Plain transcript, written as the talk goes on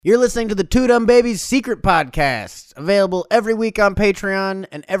You're listening to the Two Dumb Babies Secret Podcast, available every week on Patreon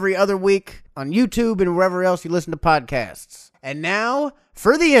and every other week on YouTube and wherever else you listen to podcasts. And now,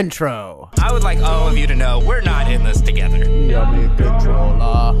 for the intro. I would like all of you to know we're not in this together. Yummy controller.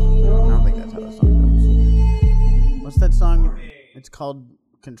 I don't think that's how the song goes. What's that song? It's called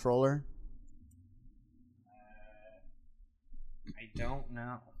Controller. I don't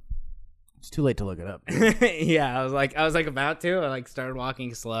know. It's too late to look it up. Yeah, I was like about to. I started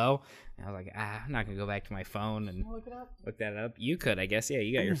walking slow. And I was like, I'm not gonna go back to my phone and look that up. You could, I guess. Yeah,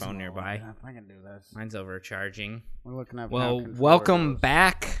 you got your phone nearby. I can do this. Mine's overcharging. We're looking up. Well, welcome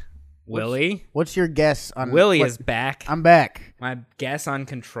back, Willie. What's your guess on Willie is back. I'm back. My guess on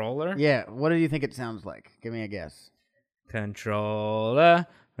controller. Yeah. What do you think it sounds like? Give me a guess. Controller.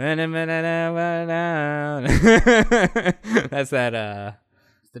 That's that.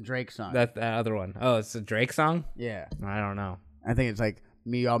 The Drake song. That's the other one. Oh, it's a Drake song? Yeah. I don't know. I think it's like,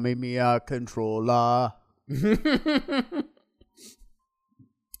 me controller.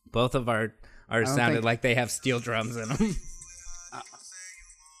 Both of our sounded like they have steel drums in them.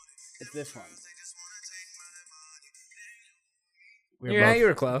 It's this one. You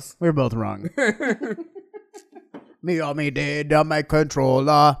were close. We were both wrong. me dead on my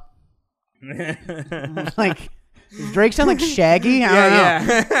controller. Like... Does Drake sound like Shaggy? I don't know.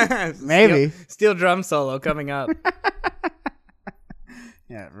 Yeah. Maybe. Steel drum solo coming up.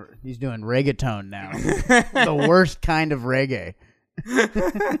 Yeah, he's doing reggaeton now. The worst kind of reggae.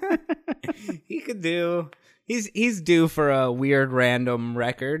 He could do... He's due for a weird random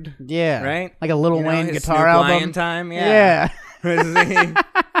record. Yeah. Right? Like a Lil Wayne his guitar Snoop album. Lion time? Yeah.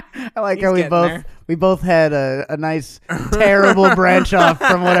 I like how we both had a nice terrible branch off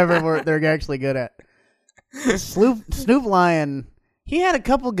from whatever they're actually good at. Snoop Lion, he had a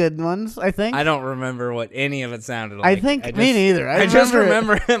couple good ones, I think. I don't remember what any of it sounded like. I think me neither. I just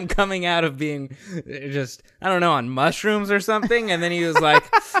remember him coming out of being just, I don't know, on mushrooms or something, and then he was like,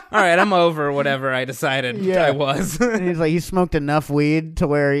 all right, I'm over whatever I decided I was. And he's like, he smoked enough weed to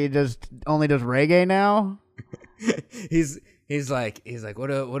where he just only does reggae now. He's like, what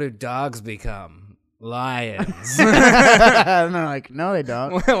do dogs become? Lions. And they're like, no, they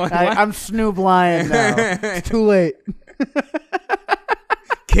don't. I'm Snoop Lion now. It's too late.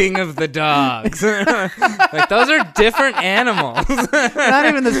 King of the dogs. Like, those are different animals. Not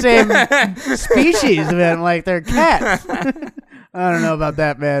even the same species, man. Like, they're cats. I don't know about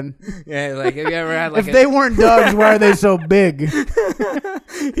that, man. Yeah, like, have you ever had like if they weren't dogs, why are they so big?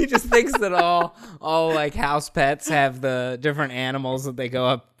 He just thinks that all like house pets have the different animals that they go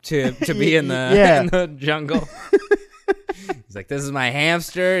up to be in the jungle. He's like, this is my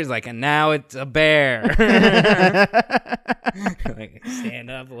hamster. He's like, and now it's a bear. Like,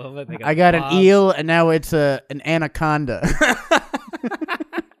 stand up a little bit. I got an eel, and now it's an anaconda.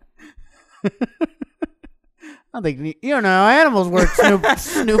 I don't think you don't know how animals work.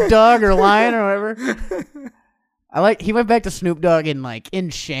 Snoop Dogg or Lion or whatever. He went back to Snoop Dogg in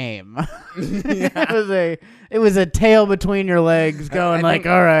shame. Yeah. It was a tail between your legs going all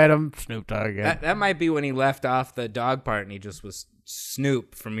right, I'm Snoop Dogg again. That might be when he left off the dog part and he just was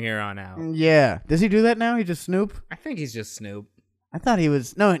Snoop from here on out. Yeah. Does he do that now? He just Snoop? I think he's just Snoop. I thought he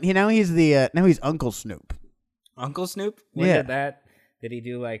was now he's now he's Uncle Snoop. Uncle Snoop? Did he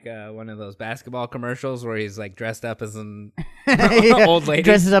do like one of those basketball commercials where he's like dressed up as an old lady?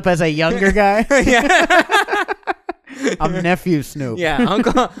 Dresses up as a younger guy? Yeah. I'm nephew Snoop. Yeah,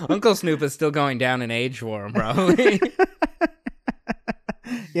 Uncle Snoop is still going down in age for him, probably.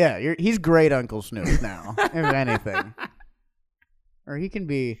 Yeah, he's great Uncle Snoop now, if anything. Or he can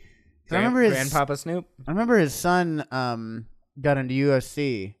be... Grandpapa Snoop? I remember his son got into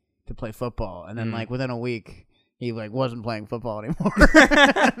USC to play football, and then within a week... He wasn't playing football anymore.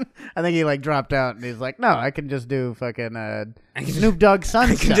 I think he dropped out, and he's like, "No, I can just do fucking Snoop Dogg's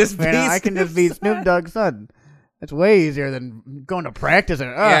son stuff. I can just be Snoop Dogg's son. That's way easier than going to practice."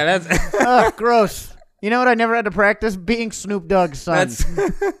 Yeah, that's gross. You know what? I never had to practice being Snoop Dogg's son.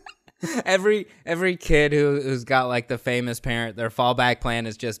 Every kid who's got like the famous parent, their fallback plan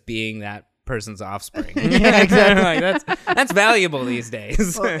is just being that person's offspring. Yeah, exactly. That's valuable these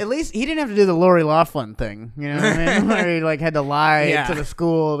days. Well, at least he didn't have to do the Lori Loughlin thing, you know what I mean? Where he had to lie to the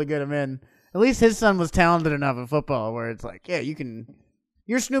school to get him in. At least his son was talented enough at football where it's like, yeah,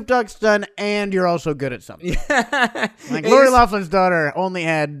 you're Snoop Dogg's son and you're also good at something. Yeah. Like Lori Loughlin's daughter only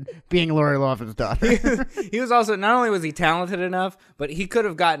had being Lori Loughlin's daughter. He was also, not only was he talented enough, but he could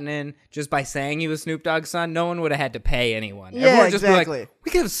have gotten in just by saying he was Snoop Dogg's son. No one would have had to pay anyone. Yeah, Everyone would just exactly. be like, We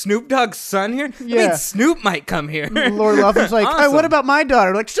could have Snoop Dogg's son here. Yeah. I mean, Snoop might come here. Lori Laughlin's like, Awesome. hey, what about my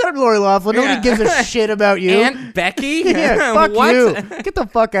daughter? Like, shut up, Lori Laughlin. Nobody gives a shit about you. Aunt Becky? Yeah, fuck What? you. Get the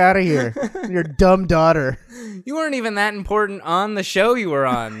fuck out of here. Your dumb daughter. You weren't even that important on the show you were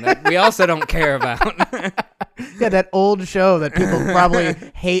on that we also don't care about. Yeah, that old show that people probably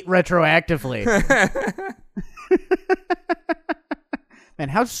hate retroactively. Man,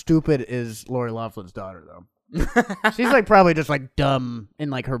 how stupid is Lori Laughlin's daughter, though? She's like probably just like dumb in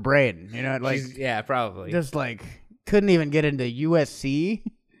like her brain, you know, like yeah, probably. just like couldn't even get into USC.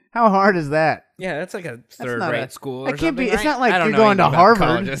 How hard is that? Yeah, that's like a third-rate school. Or It can't be. something, It's not like I don't you're know going to anything about Harvard.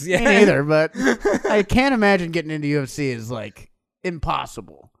 colleges. Yeah. Me neither, but I can't imagine getting into UFC is like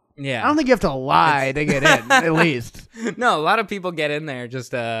impossible. Yeah. I don't think you have to lie to get in. At least. No, a lot of people get in there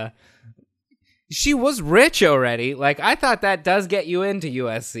just she was rich already. Like, I thought that does get you into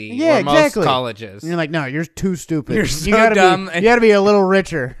USC Yeah, or exactly. most colleges. And you're like, no, you're too stupid. You're so you gotta dumb. you gotta be a little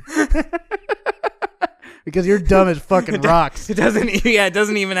richer. Because you're dumb as fucking rocks. It doesn't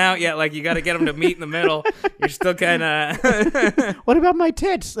even out yet. Like, you got to get them to meet in the middle. You're still kind of. What about my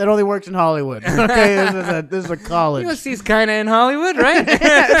tits? That only works in Hollywood. Okay, this is a college. USC's kind of in Hollywood, right?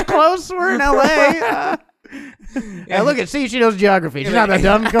 It's close. We're in LA. Yeah, look at see, she knows geography. She's not that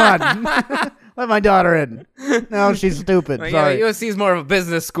dumb. Come on. Let my daughter in. No, she's stupid. Like, Sorry. yeah, USC's more of a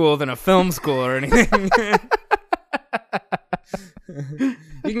business school than a film school or anything.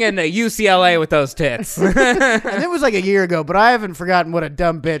 You can get into UCLA with those tits. And it was like a year ago, but I haven't forgotten what a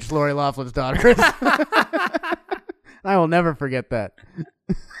dumb bitch Lori Laughlin's daughter is. I will never forget that.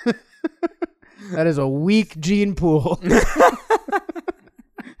 That is a weak gene pool.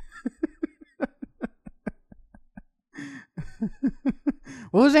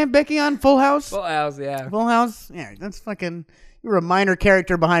 What was Aunt Becky on? Full House? Full House, yeah. Full House? Yeah, that's fucking... You were a minor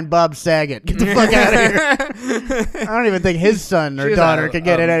character behind Bob Saget. Get the fuck out of here. I don't even think his son or daughter could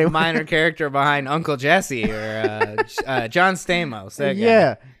get it anyway. Minor character behind Uncle Jesse or John Stamos. That guy.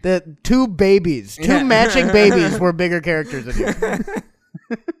 Yeah, the two babies, two matching babies were bigger characters than you.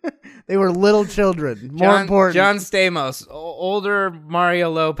 They were little children. More important. John Stamos, older Mario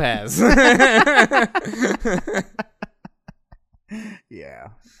Lopez. Yeah.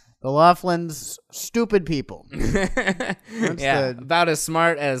 The Laughlins, stupid people. About as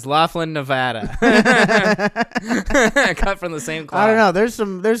smart as Laughlin, Nevada. Cut from the same cloth. I don't know.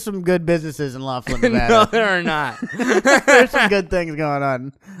 There's some good businesses in Laughlin, Nevada. No, there are not. There's some good things going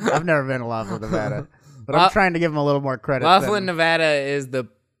on. I've never been to Laughlin, Nevada, but I'm trying to give them a little more credit. Laughlin, Nevada is the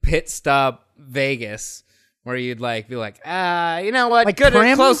pit stop Vegas, where you'd like be like, you know what, like good,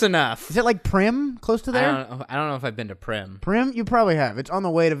 Prim? close enough. Is it like Prim, close to there? I don't know if I've been to Prim. Prim, you probably have. It's on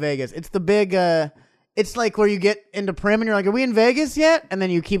the way to Vegas. It's the big. It's like where you get into Prim and you're like, are we in Vegas yet? And then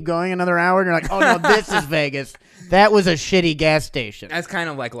you keep going another hour and you're like, oh no, this is Vegas. That was a shitty gas station. That's kind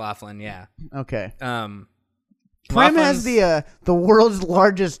of like Laughlin, yeah. Okay. Prim Prim has the world's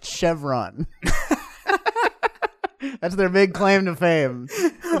largest Chevron. That's their big claim to fame.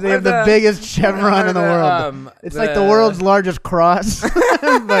 They have the biggest Chevron in the world. It's like the world's largest cross,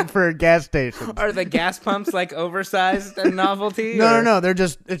 but for gas stations. Are the gas pumps like oversized and novelty? No. It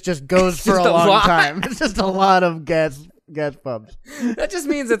just goes for a long time. It's just a lot of gas pumps. That just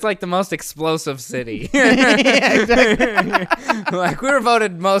means it's like the most explosive city. Yeah, exactly. Like we were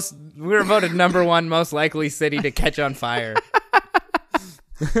voted number one most likely city to catch on fire.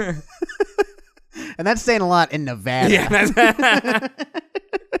 And that's saying a lot in Nevada. Yeah,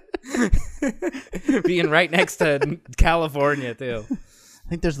 being right next to California too. I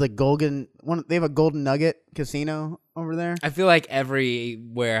think there's the Golden one. They have a Golden Nugget casino over there. I feel like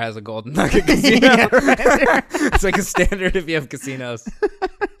everywhere has a Golden Nugget casino. Yeah, right. It's like a standard if you have casinos.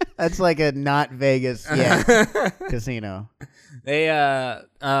 That's like a not Vegas casino. They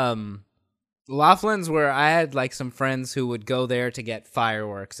Laughlin's where I had like some friends who would go there to get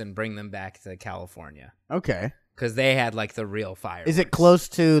fireworks and bring them back to California. Okay. Because they had like the real fireworks. Is it close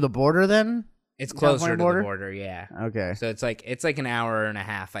to the border then? It's closer to the border? border, yeah. Okay. So it's like an hour and a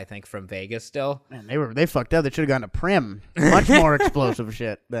half, I think, from Vegas still. Man, they fucked up. They should have gone to Prim. Much more explosive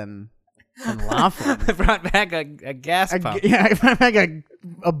shit than Laughlin. I brought back a gas pump. Yeah, I brought back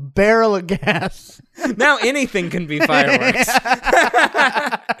a barrel of gas. Now anything can be fireworks.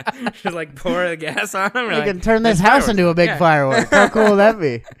 Just like pour the gas on them. You can turn this house into a big firework. How cool would that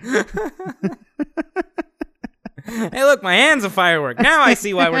be? Hey, look, my hand's a firework. Now I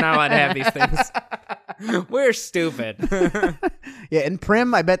see why we're not allowed to have these things. We're stupid. Yeah, in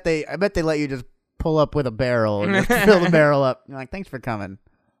Prim, I bet they let you just pull up with a barrel and just fill the barrel up. You're like, thanks for coming.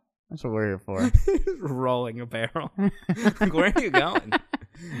 That's what we're here for. Rolling a barrel. Like, where are you going?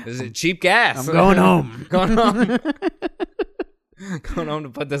 Is it cheap gas? I'm going home. Going home. Going home to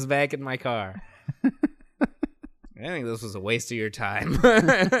put this back in my car. I think this was a waste of your time.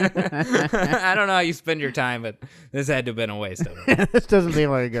 I don't know how you spend your time, but this had to have been a waste of it. This doesn't seem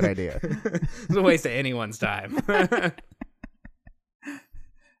like a good idea. It's a waste of anyone's time.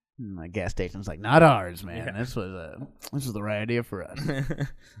 My gas station's like, not ours, man. Yeah. This was the right idea for us.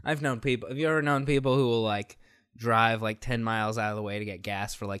 I've known people. Have you ever known people who will like drive like 10 miles out of the way to get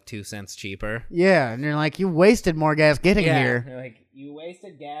gas for like 2 cents cheaper? Yeah, and you're like, you wasted more gas getting here. You're like, you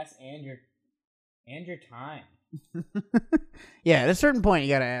wasted gas and your time. Yeah, at a certain point, you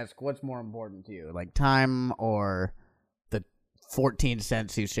got to ask, what's more important to you, like time or the 14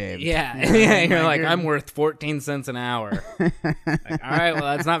 cents you saved? Yeah, yeah. You're like, I'm worth 14 cents an hour. Like, all right, well,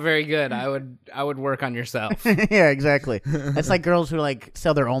 that's not very good. I would work on yourself. Yeah, exactly. That's like girls who like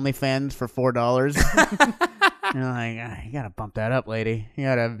sell their OnlyFans for $4. You're like, you gotta bump that up, lady. You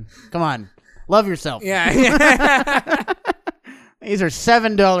gotta, come on, love yourself. Yeah. These are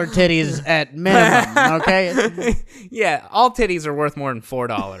 $7 titties at minimum, okay? Yeah, all titties are worth more than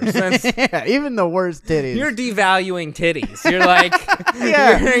 $4. Yeah, even the worst titties. You're devaluing titties. You're like,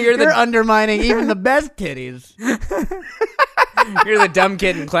 yeah, you're undermining even the best titties. You're the dumb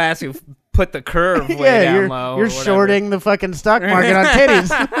kid in class who put the curve way down low. You're shorting the fucking stock market on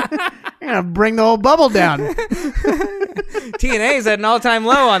titties. You're gonna bring the whole bubble down. TNA's at an all-time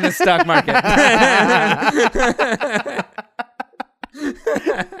low on the stock market.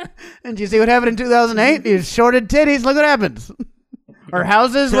 And you see what happened in 2008? You shorted titties. Look what happens. Or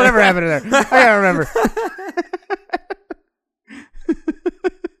houses. Whatever happened to there. I can't remember.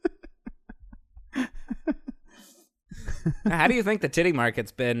 How do you think the titty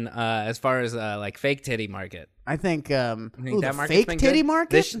market's been as far as like fake titty market? I think, that the fake titty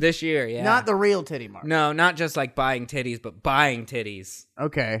market? This year, yeah. Not the real titty market. No, not just like buying titties, but buying titties.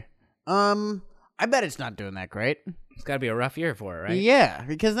 Okay. I bet it's not doing that great. It's got to be a rough year for it, right? Yeah,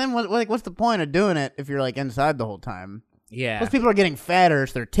 because then what's the point of doing it if you're like inside the whole time? Yeah. Most people are getting fatter,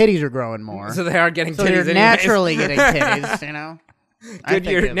 so their titties are growing more. So they are getting so titties they're naturally getting titties, you know? Good,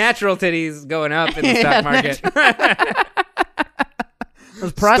 your natural titties going up in the stock market.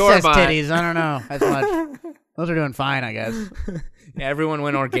 Those processed titties, I don't know as much. Those are doing fine, I guess. Yeah, everyone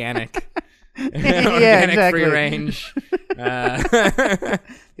went organic. Yeah, exactly. Free range.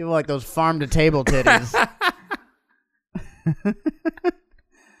 People like those farm-to-table titties.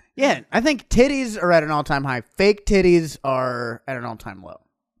 Yeah, I think titties are at an all-time high. Fake titties are at an all-time low.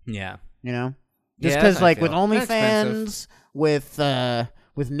 Yeah. You know? Just because, like, with OnlyFans, with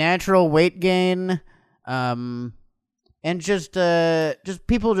natural weight gain, and just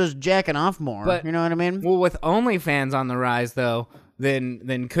people just jacking off more. But, you know what I mean? Well, with OnlyFans on the rise, though,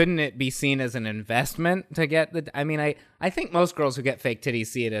 then couldn't it be seen as an investment to get the... I mean, I think most girls who get fake titties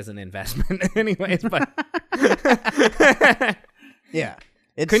see it as an investment anyways, but... Yeah.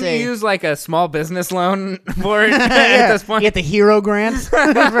 Couldn't you use, like, a small business loan for it at this point? You get the hero grants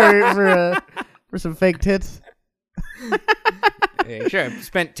for some fake tits? Yeah, sure, I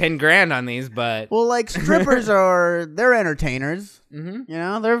spent $10,000 on these, but... Well, like, strippers they're entertainers. Mm-hmm. You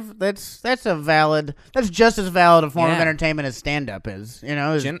know, that's just as valid a form of entertainment as stand-up is, you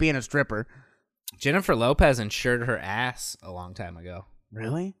know, as being a stripper. Jennifer Lopez insured her ass a long time ago.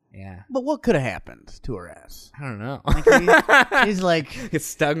 Really? Yeah. But what could have happened to her ass? I don't know. Like he's like... Get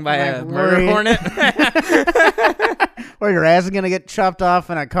stung by a murder hornet? Or your ass is going to get chopped off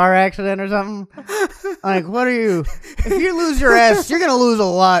in a car accident or something? Like, what are you... If you lose your ass, you're going to lose a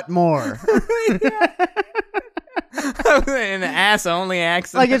lot more. An ass-only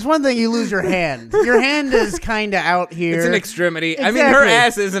accident. Like, it's one thing you lose your hand. Your hand is kind of out here. It's an extremity. Exactly. I mean, her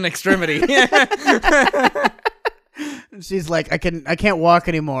ass is an extremity. She's like, I can't walk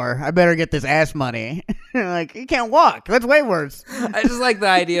anymore. I better get this ass money. Like, you can't walk. That's way worse. I just like the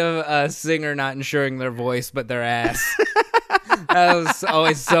idea of a singer not insuring their voice but their ass. That was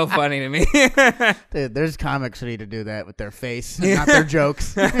always so funny to me. Dude, there's comics who need to do that with their face, not their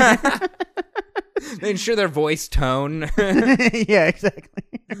jokes. They insure their voice tone. Yeah, exactly.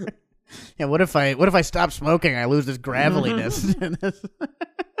 Yeah, what if I stop smoking? I lose this graveliness.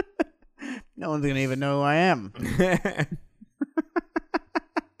 No one's gonna even know who I am.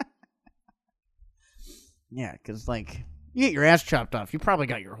 Yeah, because like you get your ass chopped off, you probably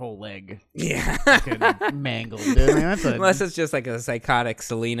got your whole leg. Yeah, mangled. Dude. I mean, unless it's just like a psychotic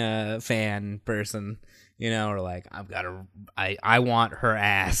Selena fan person, you know, or like I want her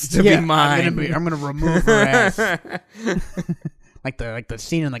ass to be mine. I'm gonna remove her ass. like the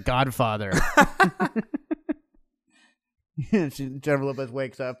scene in The Godfather. Jennifer Lopez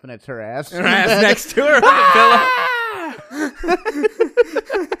wakes up and it's her ass. Her ass next to her on the pillow.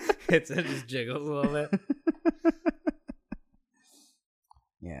 It just jiggles a little bit.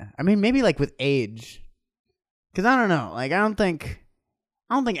 I mean, maybe like with age, because I don't know. Like, I don't think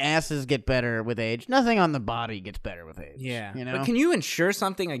asses get better with age. Nothing on the body gets better with age. Yeah, you know. But can you insure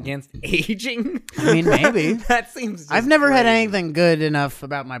something against aging? I mean, maybe. That seems. I've never crazy. had anything good enough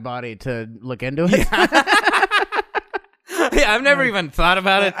about my body to look into it. Yeah, I've never even thought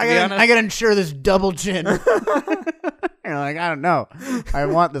about it. I gotta insure this double chin. You're like, I don't know. I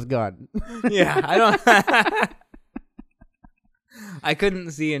want this gun. Yeah, I don't. I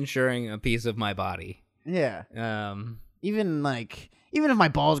couldn't see insuring a piece of my body. Yeah. Even Even if my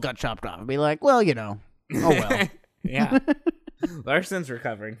balls got chopped off, I'd be like, well, you know, oh well. Yeah. Larson's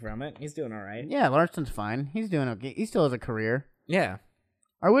recovering from it. He's doing all right. Yeah, Larson's fine. He's doing okay. He still has a career. Yeah.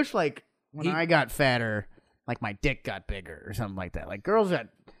 I wish, like, when I got fatter, like, my dick got bigger or something like that. Like, girls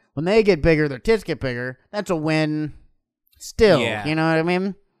when they get bigger, their tits get bigger. That's a win still. Yeah. You know what I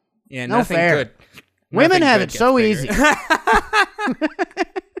mean? Yeah, no nothing fair. good. Women have it so easy.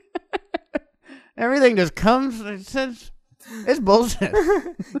 Everything just comes. It's bullshit.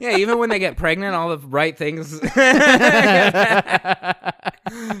 Yeah, even when they get pregnant, all the right things.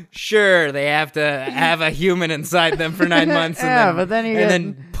 Sure, they have to have a human inside them for 9 months, and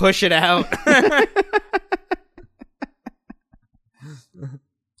then push it out.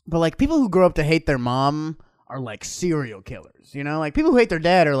 But like people who grow up to hate their mom are like serial killers, you know? Like people who hate their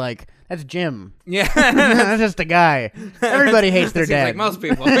dad are like, that's Jim. Yeah. That's just a guy. Everybody hates their dad. Like most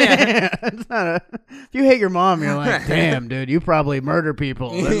people. Yeah. If you hate your mom, you're like, damn, dude, you probably murder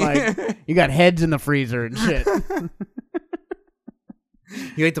people. And like, you got heads in the freezer and shit.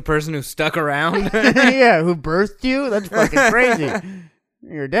 You hate the person who stuck around? Yeah, who birthed you? That's fucking crazy.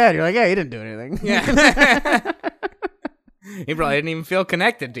 Your dad, you're like, yeah, he didn't do anything. Yeah. He probably didn't even feel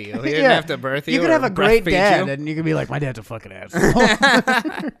connected to you. He didn't have to birth you. You could have a great dad, you. and you could be like, my dad's a fucking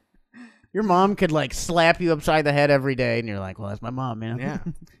asshole. Your mom could like slap you upside the head every day, and you're like, well, that's my mom, man. Yeah.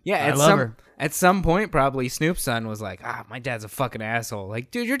 Yeah, I love her. At some point, probably Snoop's son was like, my dad's a fucking asshole. Like,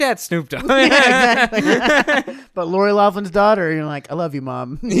 dude, your dad's Snoop Dogg. Yeah, exactly. But Lori Laughlin's daughter, you're like, I love you,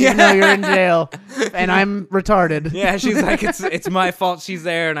 Mom. You know you're in jail, and I'm retarded. Yeah, she's like, it's my fault she's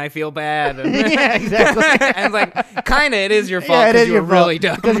there, and I feel bad. And yeah, exactly. And it's like, kind of, it is your fault because you're really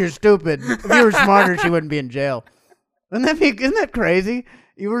dumb. Because you're stupid. If you were smarter, she wouldn't be in jail. Isn't that crazy?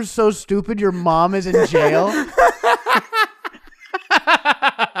 You were so stupid, your mom is in jail?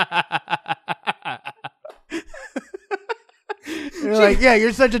 You're like, yeah,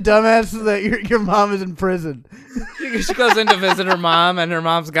 you're such a dumbass that your mom is in prison. She goes in to visit her mom, and her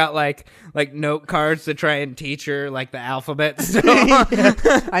mom's got like note cards to try and teach her like the alphabet still. Yeah.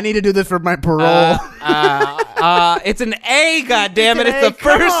 I need to do this for my parole. It's an A, goddammit. It's the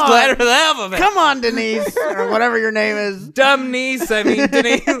first letter of the alphabet. Come on, Denise, or whatever your name is. Dumb niece, I mean,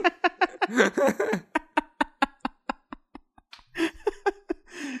 Denise.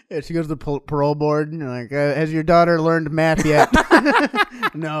 Yeah, she goes to the parole board, and you're like, has your daughter learned math yet?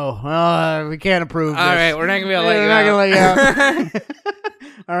 No, we can't approve this. All right, we're not going to be able to let you out. We're not going to let you out.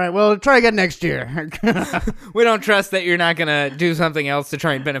 All right, well, try again next year. We don't trust that you're not going to do something else to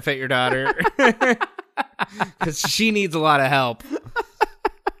try and benefit your daughter. Because she needs a lot of help.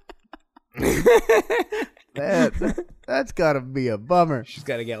 That's got to be a bummer. She's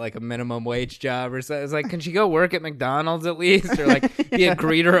got to get like a minimum wage job or something. It's like, can she go work at McDonald's at least? Or like be a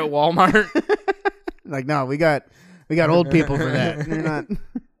greeter at Walmart? Like, no, we got old people for that. You're not.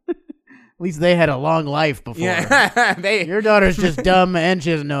 At least they had a long life before. Yeah, your daughter's just dumb and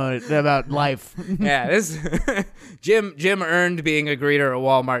she doesn't know about life. Yeah, this Jim earned being a greeter at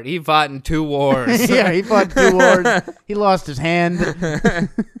Walmart. He fought in 2 wars. Yeah, he fought 2 wars. He lost his hand.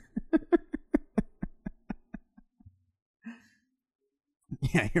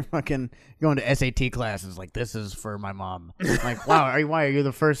 Yeah, you're fucking going to SAT classes like, this is for my mom. Like, wow, why are you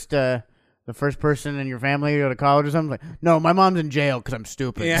the first person in your family to go to college or something? Like, no, my mom's in jail because I'm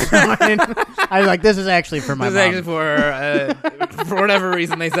stupid. Yeah. So, I was like, this is actually for my mom. This is actually for her. For whatever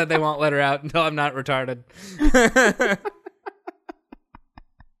reason, they said they won't let her out until I'm not retarded.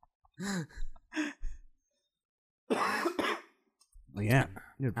 Well, yeah.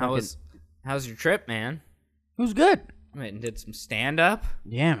 How's your trip, man? It was good. Went and did some stand-up?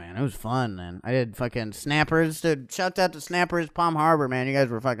 Yeah, man. It was fun, man. I did fucking Snappers. Shout out to Snappers Palm Harbor, man. You guys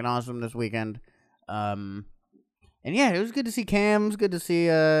were fucking awesome this weekend. And yeah, it was good to see Cam. It was good to see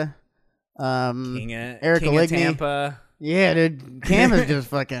Eric Ligny. Tampa. Yeah, dude. Cam is just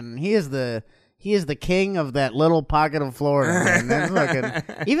fucking... He is the king of that little pocket of Florida, man. That's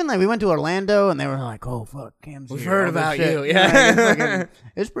fucking... Even like we went to Orlando and they were like, oh, fuck, Cam's We've here, heard about you. Yeah.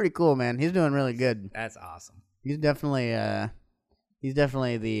 It's pretty cool, man. He's doing really good. That's awesome. He's definitely the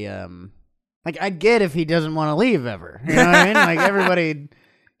like, I'd get if he doesn't want to leave ever. You know what I mean? Like, everybody,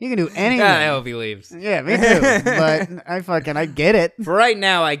 You can do anything. I hope he leaves. Yeah, me too. But I get it. For right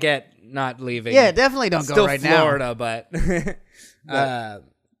now, I get not leaving. Yeah, definitely don't Still go right Florida, now. but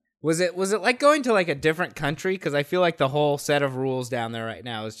was it like going to like a different country? Because I feel like the whole set of rules down there right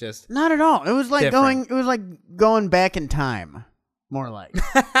now is just not at all. It was like different. going back in time, more like.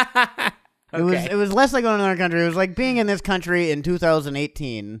 Okay. It was less like going to another country. It was like being in this country in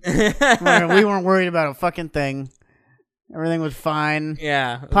 2018, where we weren't worried about a fucking thing. Everything was fine.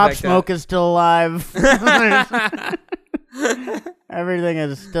 Yeah. Pop Smoke is still alive. Everything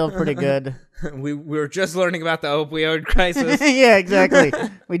is still pretty good. We were just learning about the opioid crisis. Yeah, exactly.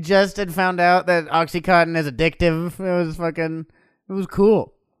 We just had found out that OxyContin is addictive. It was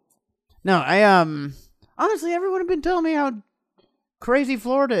cool. No, I honestly, everyone had been telling me how crazy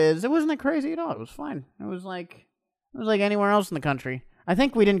Florida is. It wasn't that crazy at all. It was fine. It was like anywhere else in the country. I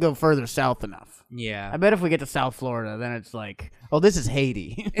think we didn't go further south enough. Yeah. I bet if we get to South Florida, then it's like, oh, this is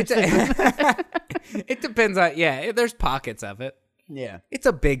Haiti. It depends on, there's pockets of it. Yeah. It's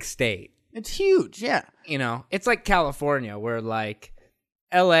a big state. It's huge, yeah. You know, it's like California where like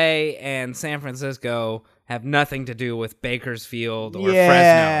LA and San Francisco have nothing to do with Bakersfield or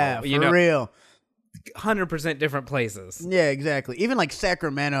Fresno. You know, real. 100% different places. Yeah, exactly. Even like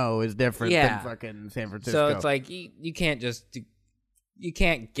Sacramento is different than fucking San Francisco. So it's like you can't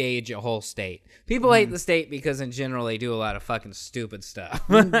gauge a whole state. People hate the state because in general they do a lot of fucking stupid stuff.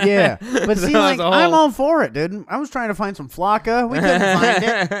 Yeah. But see, like, I'm all for it, dude. I was trying to find some Flocka. We couldn't find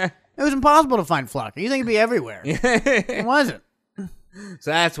it. It was impossible to find Flocka. You think it'd be everywhere. It wasn't.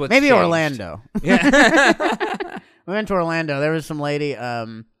 So that's what maybe changed. Orlando. Yeah. We went to Orlando. There was some lady,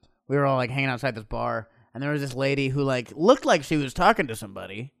 we were all like hanging outside this bar, and there was this lady who like looked like she was talking to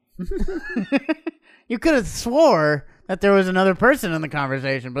somebody. You could have swore that there was another person in the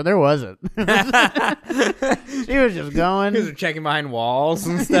conversation, but there wasn't. She was just going. She was checking behind walls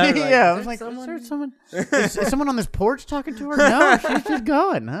and stuff. Yeah, I was like, is there someone? Is someone on this porch talking to her? No, she's just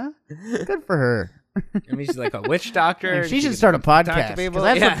going, huh? Good for her. I mean, she's like a witch doctor. She should start a podcast, because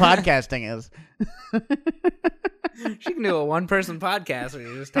that's what podcasting is. She can do a one-person podcast where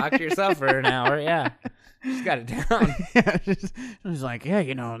you just talk to yourself for an hour. Yeah, she's got it down. Yeah, she's like, yeah,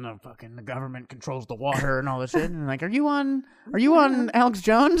 you know, the government controls the water and all this shit. And I'm like, are you on Alex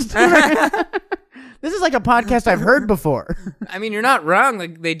Jones? This is like a podcast I've heard before. I mean, you're not wrong.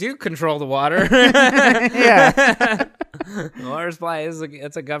 Like, they do control the water. Yeah. The water supply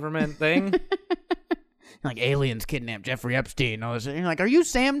it's a government thing. Like aliens kidnapped Jeffrey Epstein and all this. And you're like, are you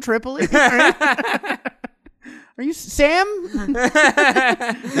Sam Tripoli? Are you Sam?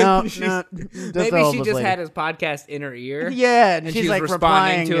 No. Maybe she just had his podcast in her ear. Yeah, and she's like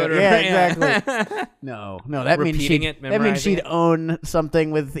responding to it. Yeah, exactly. No, that means she'd own something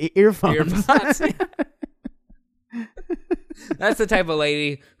with earphones. That's the type of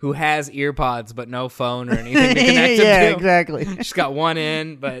lady who has earpods but no phone or anything to connect them to. Yeah, exactly. She's got one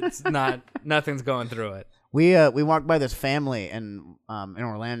in, but it's nothing's going through it. We walked by this family in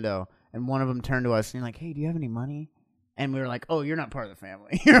Orlando, and one of them turned to us and like, "Hey, do you have any money?" And we were like, "Oh, you're not part of the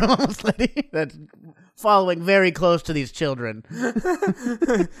family. You're a homeless lady that's following very close to these children."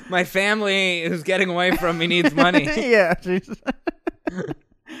 My family who's getting away from me needs money. Yeah.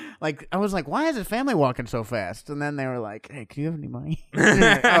 Like, I was like, why is his family walking so fast? And then they were like, hey, can you have any money?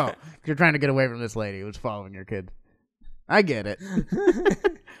 Like, oh, you're trying to get away from this lady who's following your kid. I get it.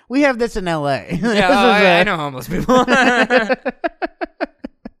 We have this in L.A. Yeah, I know homeless people.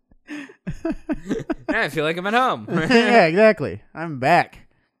 I feel like I'm at home. Yeah, exactly. I'm back.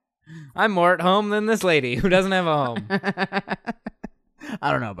 I'm more at home than this lady who doesn't have a home.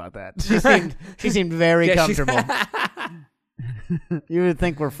 I don't know about that. She seemed very comfortable. You would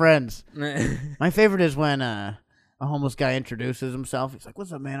think we're friends. My favorite is when a homeless guy introduces himself. He's like,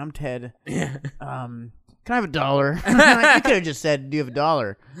 "What's up, man? I'm Ted. Yeah. Can I have $1?" Like, you could have just said, "Do you have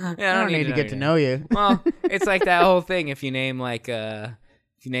 $1?" Yeah, I don't need to get to know you. Well, it's like that whole thing. If you name the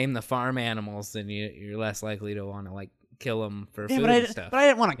farm animals, then you're less likely to want to like kill them for food and stuff. But I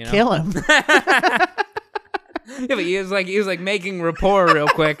didn't want to kill him. Yeah, but he was like making rapport real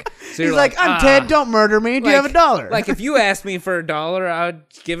quick. So he's like, "I'm Ted. Don't murder me. Do you have $1?" Like, if you asked me for $1, I would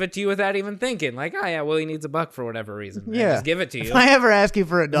give it to you without even thinking. Like, oh yeah, well, he needs $1 for whatever reason. Yeah, just give it to you. If I ever ask you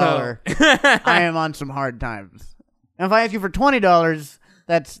for $1, I am on some hard times. And if I ask you for $20,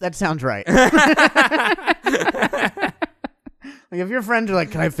 that sounds right. Like, if your friends are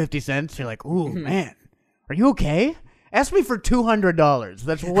like, "Can I have 50 cents?" You're like, "Ooh, man, are you okay? Ask me for $200.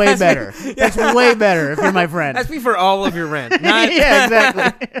 That's way better. That's way better if you're my friend. Ask me for all of your rent. Yeah,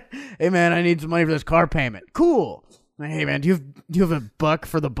 exactly. Hey, man, I need some money for this car payment. Cool. Hey man, do you have a buck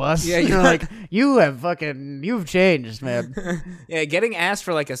for the bus? Yeah, you're like, you've changed, man. Yeah, getting asked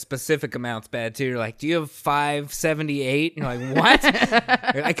for like a specific amount's bad too. You're like, do you have $5.78? You're like, what?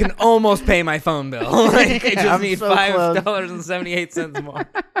 I can almost pay my phone bill. Like, I just need so $5.78 more.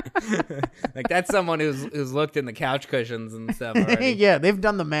 Like that's someone who's looked in the couch cushions and stuff already. Yeah, they've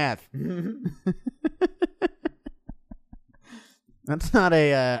done the math. That's not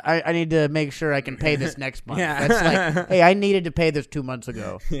a. I need to make sure I can pay this next month. Yeah. That's like, hey, I needed to pay this 2 months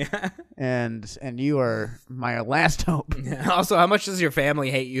ago. Yeah. And you are my last hope. Also, how much does your family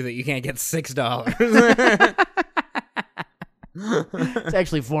hate you that you can't get $6? It's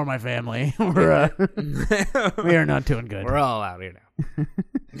actually for my family. We are not doing good. We're all out here now.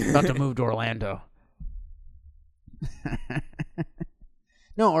 About to move to Orlando.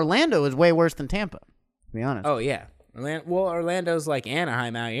 No, Orlando is way worse than Tampa, to be honest. Oh yeah. Orlando's like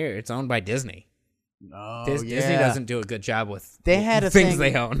Anaheim out here. It's owned by Disney. Oh, Disney yeah. doesn't do a good job with They had a things thing,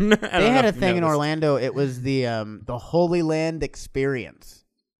 they own. They had a thing in Orlando. It was the Holy Land Experience.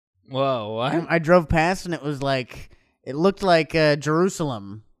 Whoa, what? I drove past and it was like, it looked like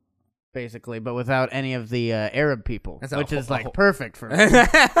Jerusalem, basically, but without any of the Arab people, which is like perfect for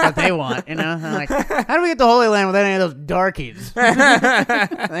what they want, you know? I'm like, how do we get the Holy Land without any of those darkies?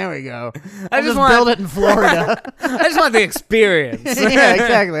 There we go. I just build it in Florida. I just want the experience. Yeah,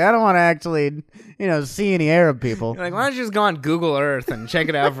 exactly. I don't want to actually, see any Arab people. You're like, why don't you just go on Google Earth and check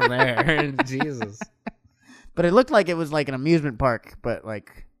it out from there? Jesus. But it looked like it was like an amusement park, but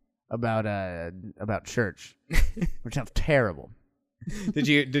like about church, which sounds terrible. Did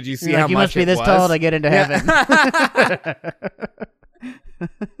you see You're how like, you much must be it this was? tall to get into heaven.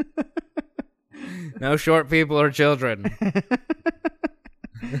 No short people or children.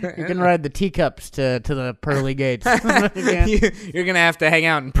 You can ride the teacups to the pearly gates. You're gonna have to hang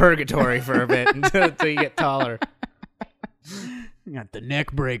out in purgatory for a bit until you get taller. You got the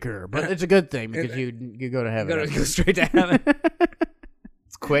neck breaker, but it's a good thing because you go to heaven. Go straight to heaven.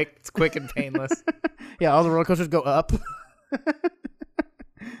 It's quick and painless. Yeah, all the roller coasters go up.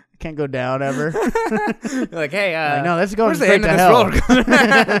 Can't go down ever. You're like, hey, no, that's going where's the straight end to of this hell. roller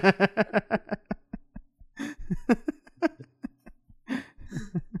coaster?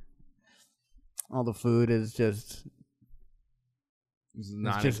 All the food is just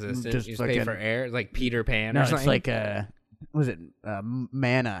non-existent. just you just pay for air, like Peter Pan. No, or it's something. like what was it?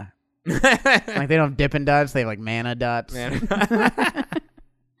 Manna. Like they don't have Dippin' Dots; they have like manna dots. That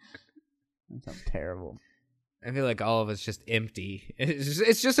sounds terrible. I feel like all of it's just empty.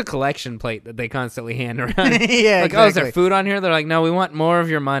 It's just a collection plate that they constantly hand around. Yeah, like, exactly. is there food on here? They're like, no, we want more of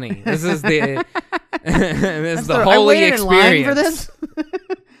your money. This is the this is the holy experience. experience. In line for this?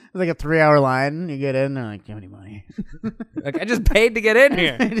 It's like a 3-hour line. You get in, they're like, "Do you have any money?" Like, I just paid to get in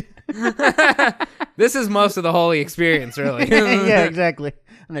here. This is most of the holy experience, really. Yeah, exactly.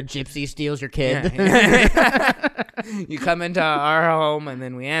 And a gypsy steals your kid. Yeah. You come into our home, and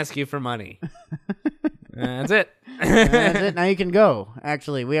then we ask you for money. That's it. That's it. Now you can go.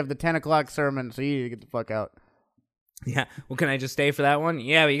 Actually, we have the 10 o'clock sermon, so you need to get the fuck out. Yeah. Well, can I just stay for that one?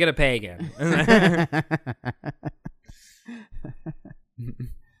 Yeah, but you got to pay again.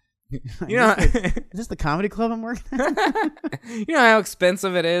 You know, is this the comedy club I'm working at? You know how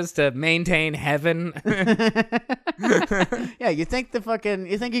expensive it is to maintain heaven? Yeah, you think you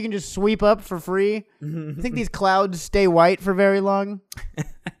can just sweep up for free? You think these clouds stay white for very long?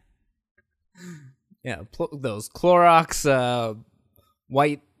 Yeah, those Clorox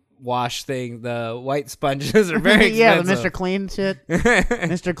white wash thing, the white sponges are very expensive. Yeah, the Mr. Clean shit.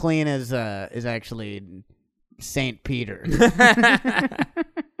 Mr. Clean is actually Saint Peter.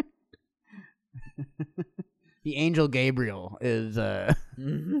 The angel Gabriel is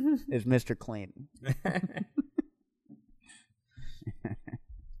Mr. Clean.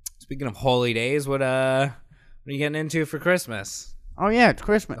 Speaking of holy days, what are you getting into for Christmas? Oh yeah, it's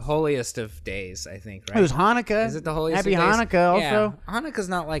Christmas. The holiest of days, I think, right? It was Hanukkah. Is it the holiest Happy of days? Hanukkah also. Yeah. Hanukkah's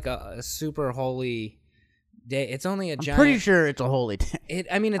not like a super holy day. It's only a giant. Pretty sure it's a holy day. It's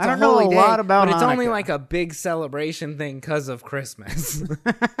I a don't holy know a day, lot about but it's only Hanukkah. like a big celebration thing because of Christmas.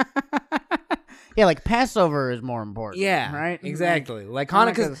 Yeah, like Passover is more important. Yeah, right. Exactly. Like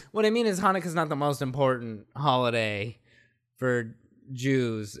Hanukkah's- what I mean is Hanukkah's not the most important holiday for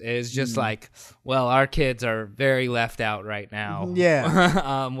Jews. It's just like, well, our kids are very left out right now.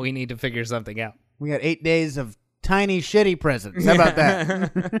 Yeah. We need to figure something out. We got 8 days of tiny shitty presents. How about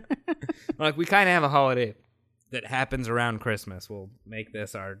that? Like, we kind of have a holiday that happens around Christmas. We'll make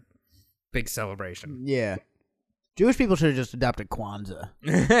this our big celebration. Yeah. Jewish people should have just adopted Kwanzaa.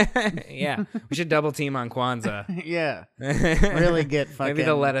 Yeah, we should double team on Kwanzaa. Yeah, really get fucking. Maybe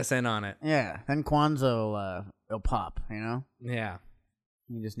they'll let us in on it. Yeah, then Kwanzaa will pop. You know. Yeah.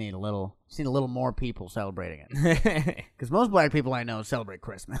 You just need a little more people celebrating it. Because most black people I know celebrate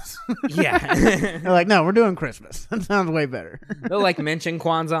Christmas. Yeah. They're like, no, we're doing Christmas. That sounds way better. They'll like mention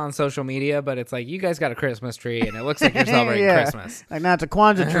Kwanzaa on social media, but it's like, you guys got a Christmas tree, and it looks like you're celebrating Christmas. Like, no, it's a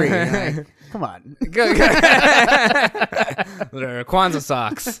Kwanzaa tree. Like, come on. They're Kwanzaa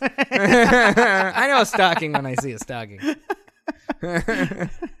socks. I know a stocking when I see a stocking.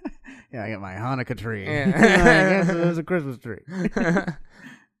 Yeah, I got my Hanukkah tree. Yeah. I guess it was a Christmas tree.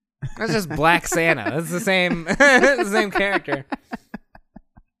 That's just Black Santa. That's the same character.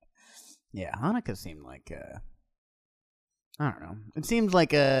 Yeah, Hanukkah seemed like I don't know. It seems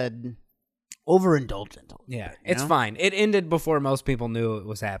like overindulgent. Yeah, it's fine. It ended before most people knew it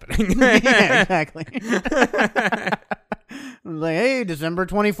was happening. Yeah, exactly. Like, hey, December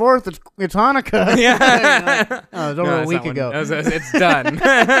 24th, it's Hanukkah. Yeah. Oh, it was over a week ago. It's done.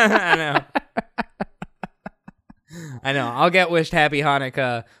 I know. I'll get wished Happy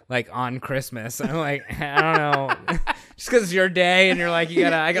Hanukkah like on Christmas. I'm like, I don't know, just because it's your day, and you're like,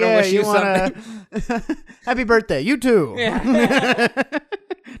 I gotta wish you something. Happy birthday, you too. Yeah.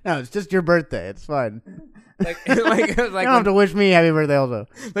 No, it's just your birthday. It's fine. Like you don't have to wish me happy birthday also.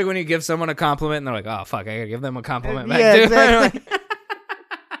 Like when you give someone a compliment and they're like, oh fuck, I gotta give them a compliment back yeah, too. Exactly.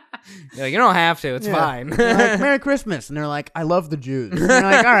 You're like, you don't have to. It's fine. You're like, Merry Christmas, and they're like, I love the Jews. And you're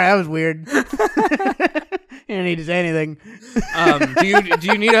like, all right, that was weird. You don't need to say anything. Do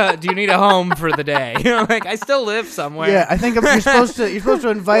you need a home for the day? You know, like I still live somewhere. Yeah, I think you're supposed to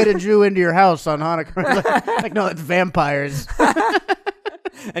invite a Jew into your house on Hanukkah. Like no, it's vampires.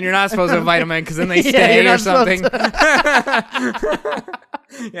 And you're not supposed to invite them in because then they stay or something.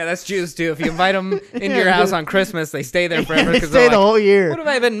 Yeah, that's Jews too. If you invite them into your house on Christmas, they stay there forever. They stay the whole year. What have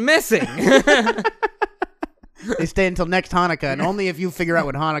I been missing? They stay until next Hanukkah, and only if you figure out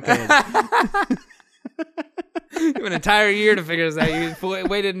what Hanukkah is. You have an entire year to figure this out. You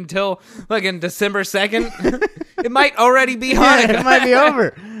waited until like in December 2nd. It might already be Hanukkah. Yeah, it might be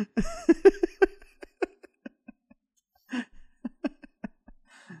over.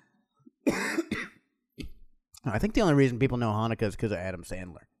 I think the only reason people know Hanukkah is because of Adam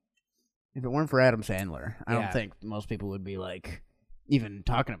Sandler. If it weren't for Adam Sandler, I don't think most people would be like even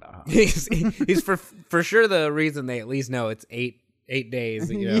talking about Hanukkah. He's for sure the reason they at least know it's eight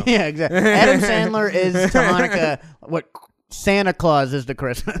days. You know? Yeah, exactly. Adam Sandler is to Hanukkah what Santa Claus is to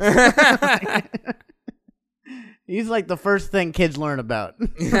Christmas. He's like the first thing kids learn about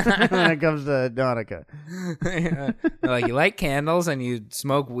when it comes to Hanukkah. Yeah. Like, you like candles and you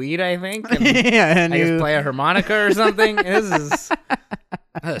smoke weed, I think. And yeah, and you play a harmonica or something. This is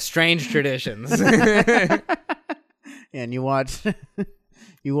strange traditions. And you watch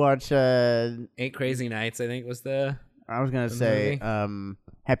 8 Crazy Nights, I think was the. I was gonna say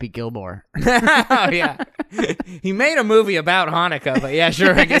Happy Gilmore. Oh yeah, he made a movie about Hanukkah, but yeah,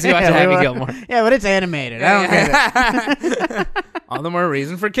 sure, I guess you watched Happy Gilmore. Yeah, but it's animated. I don't get it. All the more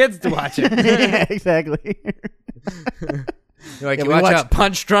reason for kids to watch it. Yeah, exactly. You're like, you watch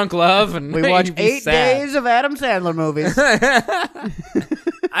Punch Drunk Love, and we watch 8 days of Adam Sandler movies.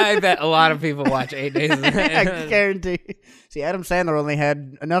 I bet a lot of people watch 8 days. I guarantee. See, Adam Sandler only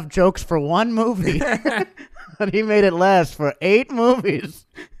had enough jokes for one movie, but he made it last for 8 movies.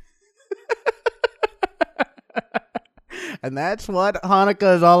 And that's what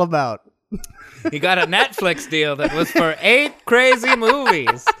Hanukkah is all about. He got a Netflix deal that was for 8 crazy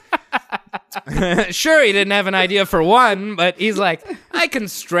movies. Sure, he didn't have an idea for one, but he's like, I can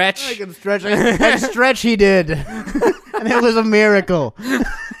stretch. I can stretch. That stretch he did. And it was a miracle.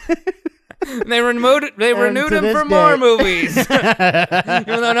 They renewed him for more movies. Even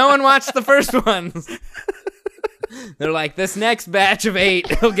though no one watched the first ones. They're like, this next batch of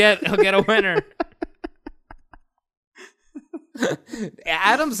 8, he'll get a winner.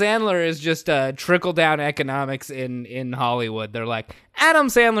 Adam Sandler is just trickle down economics in Hollywood. They're like, Adam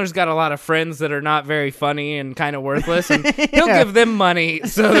Sandler's got a lot of friends that are not very funny and kind of worthless, and he'll give them money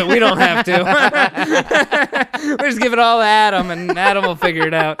so that we don't have to. We just give it all to Adam, and Adam will figure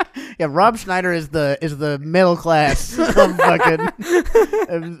it out. Yeah, Rob Schneider is the middle class of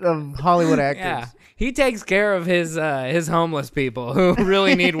Hollywood actors. Yeah. He takes care of his homeless people who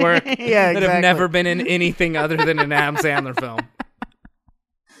really need work yeah, that have never been in anything other than an Adam Sandler film.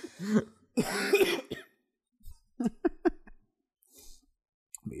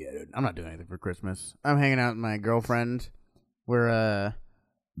 But yeah, dude, I'm not doing anything for Christmas. I'm hanging out with my girlfriend. We're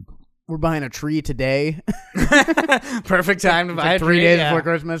buying a tree today. Perfect time to buy a tree. 3 days before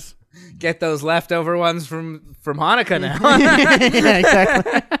Christmas. Get those leftover ones from Hanukkah now. Yeah,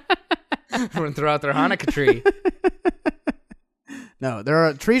 exactly. From throughout their Hanukkah tree. No,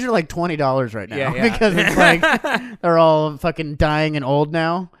 trees are like $20 right now Yeah. because it's like they're all fucking dying and old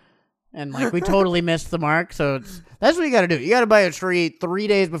now, and like we totally missed the mark. So that's what you got to do. You got to buy a tree 3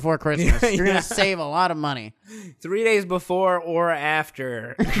 days before Christmas. You're gonna save a lot of money. 3 days before or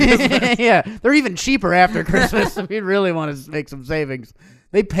after. Yeah, they're even cheaper after Christmas if you really want to make some savings.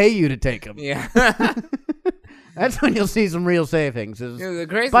 They pay you to take them. Yeah. That's when you'll see some real savings. The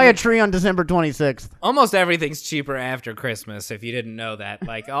crazy Buy a tree on December 26th. Almost everything's cheaper after Christmas, if you didn't know that.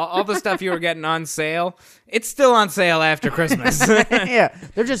 Like, all the stuff you were getting on sale, it's still on sale after Christmas. Yeah,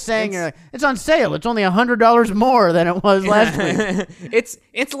 they're just saying it's on sale. It's only $100 more than it was last week.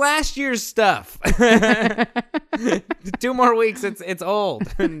 It's last year's stuff. 2 more weeks, it's old.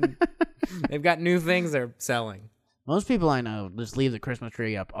 And they've got new things they're selling. Most people I know just leave the Christmas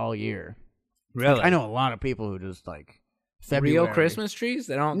tree up all year. Really? Like, I know a lot of people who just like February. Real Christmas trees?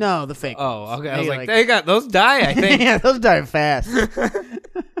 They don't. No, the fake. Oh, okay. I was They, like, they got those die. I think. Yeah, those die fast.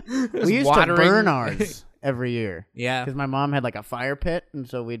 We used to watering. burn ours every year. Yeah. Because my mom had like a fire pit, and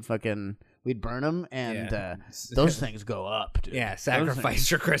so we'd burn them, and those things go up, dude. Yeah, sacrifice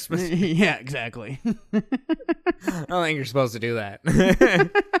your Christmas. Yeah, exactly. I don't think you're supposed to do that.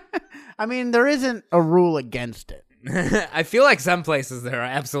 I mean, there isn't a rule against it. I feel like some places there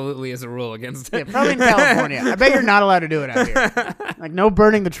absolutely is a rule against it. Yeah, probably in California. I bet you're not allowed to do it out here. Like, no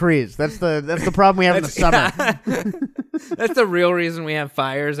burning the trees. That's the problem we have in the summer. Yeah. That's the real reason we have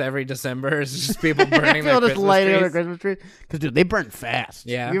fires every December. Is just people burning their just Christmas lighting trees. their Christmas trees. Because, dude, they burn fast.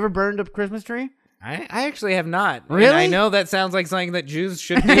 Yeah. Have you ever burned a Christmas tree? I actually have not. Really? And I know that sounds like something that Jews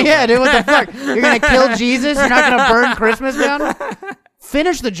should do. Yeah, dude, what the fuck? You're going to kill Jesus? You're not going to burn Christmas down?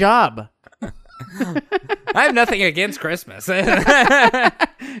 Finish the job. I have nothing against Christmas. Yeah,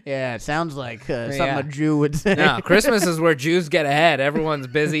 it sounds like something a Jew would say. No, Christmas is where Jews get ahead. Everyone's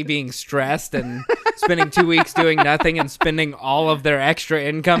busy being stressed and spending 2 weeks doing nothing and spending all of their extra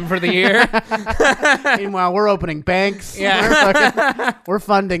income for the year. Meanwhile, we're opening banks. Yeah. We're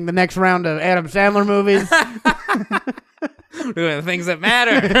funding the next round of Adam Sandler movies. Doing the things that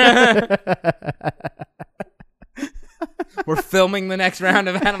matter. We're filming the next round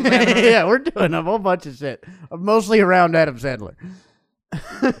of Adam Sandler. Yeah, we're doing a whole bunch of shit, mostly around Adam Sandler.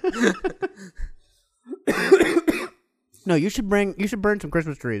 No, you should burn some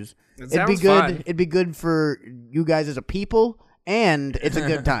Christmas trees. It'd be good. Fun. It'd be good for you guys as a people, and it's a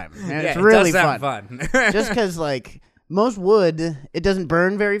good time. And Yeah, it's really it does sound fun. Just because, like, most wood, it doesn't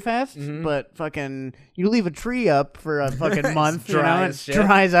burn very fast, but fucking, you leave a tree up for a fucking month, dry it as shit.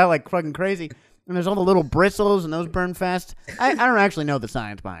 dries out like fucking crazy. And there's all the little bristles, and those burn fast. I don't actually know the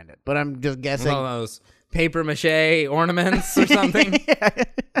science behind it, but I'm just guessing. All those paper mache ornaments or something.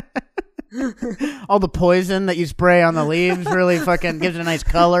 All the poison that you spray on the leaves really fucking gives it a nice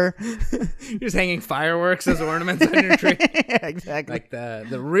color. You're just hanging fireworks as ornaments on your tree. Yeah, exactly. Like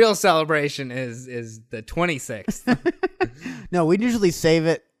the real celebration is the 26th. No, we'd usually save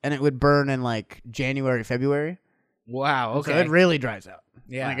it, and it would burn in like January, February. Wow. Okay. So it really dries out.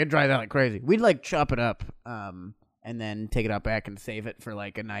 Yeah. Like, it dries out like crazy. We'd like chop it up, and then take it out back and save it for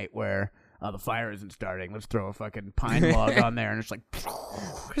like a night where the fire isn't starting. Let's throw a fucking pine log on there, and it's like.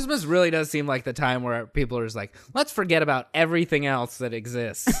 Christmas really does seem like the time where people are just like, let's forget about everything else that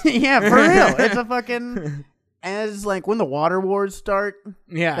exists. Yeah, for real. It's a fucking. As like when the water wars start.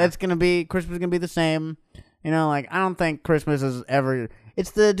 Yeah. Christmas is gonna be the same. You know, like, I don't think Christmas is ever.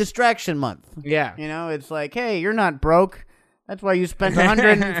 It's the distraction month. Yeah. You know, it's like, hey, you're not broke. That's why you spent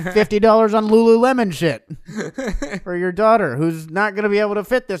 $150 on Lululemon shit for your daughter, who's not going to be able to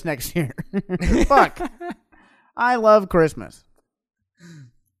fit this next year. Fuck. I love Christmas.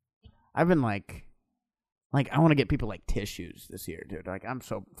 I've been like I want to get people like tissues this year, dude. Like, I'm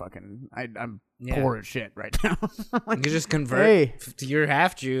so fucking, I'm poor as shit right now. Like, you could just convert. You're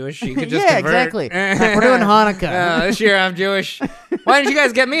half Jewish. You could just yeah, convert. Exactly. Like, we're doing Hanukkah. This year I'm Jewish. Why didn't you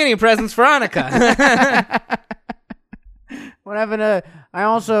guys get me any presents for Hanukkah? What happened to?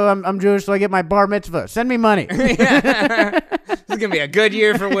 I'm Jewish, so I get my bar mitzvah. Send me money. Yeah. This is gonna be a good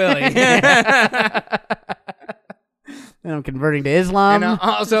year for Willie. And I'm converting to Islam. And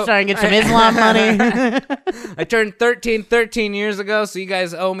also, trying to get some Islam money. I turned 13 years ago, so you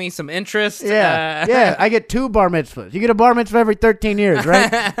guys owe me some interest. Yeah, yeah. I get 2 bar mitzvahs. You get a bar mitzvah every 13 years,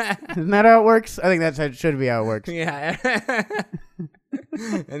 right? Isn't that how it works? I think it should be how it works. Yeah.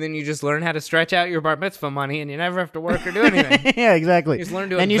 And then you just learn how to stretch out your bar mitzvah money, and you never have to work or do anything. Yeah, exactly. You just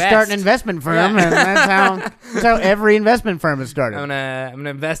learn to and invest. you start an investment firm, and that's how every investment firm is started. I'm gonna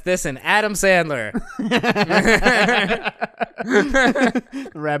invest this in Adam Sandler.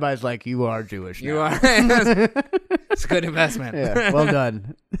 The rabbi's like, you are Jewish now. You are. It's a good investment. Yeah, well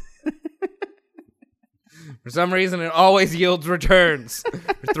done. For some reason, it always yields returns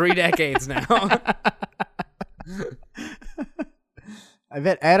for 3 decades now. I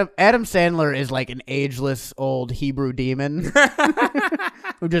bet Adam Sandler is like an ageless old Hebrew demon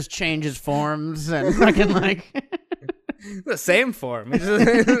who just changes forms and fucking like The same form.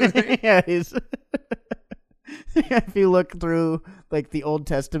 yeah, he's. If you look through like the Old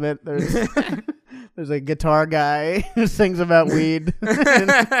Testament, there's a guitar guy who sings about weed.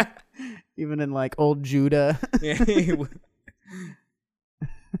 Even in like old Judah.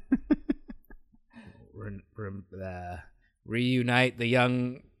 Reunite the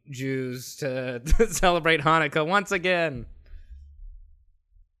young Jews to celebrate Hanukkah once again.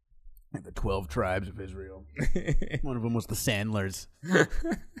 And the 12 tribes of Israel. One of them was the Sandlers.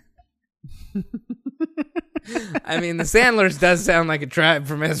 I mean, the Sandlers does sound like a tribe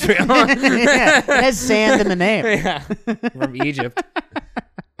from Israel. Yeah, it has sand in the name. Yeah, from Egypt.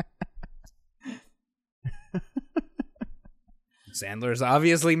 Sandlers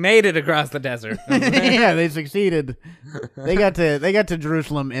obviously made it across the desert. Yeah, they succeeded. They got to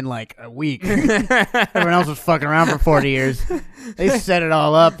Jerusalem in like a week. Everyone else was fucking around for 40 years. They set it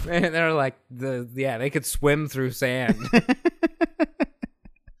all up. And they're like they could swim through sand.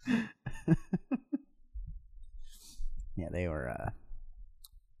 Yeah, they were.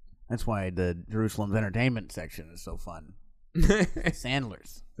 That's why the Jerusalem's entertainment section is so fun.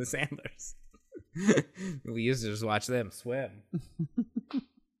 Sandlers. The Sandlers. We used to just watch them swim.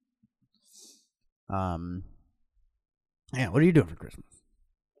 Yeah, what are you doing for Christmas?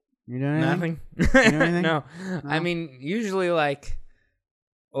 You doing anything? Nothing. You doing anything? No. I mean, usually like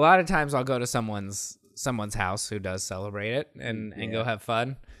a lot of times I'll go to someone's house who does celebrate it and go have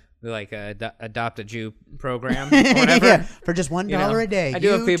fun. Like adopt a Jew program or whatever. Yeah, for just $1 a day. I do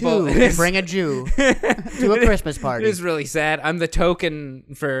have people can bring a Jew to a Christmas party. It is really sad. I'm the token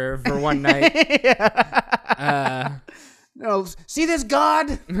for one night. No, see this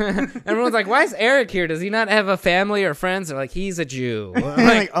God? Everyone's like, "Why is Eric here? Does he not have a family or friends?" They're like, "He's a Jew." I'm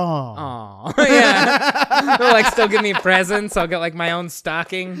like, oh, yeah. They'll like still give me presents. I'll get like my own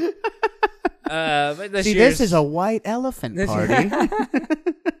stocking. But this is a white elephant party.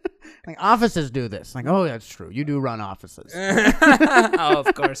 Like offices do this. Like, oh, that's true. You do run offices. Oh,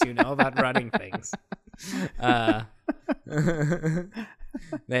 of course you know about running things. But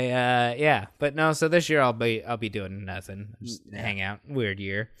no. So this year I'll be doing nothing. Just hang out. Weird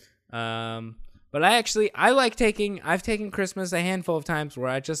year. But I've taken Christmas a handful of times where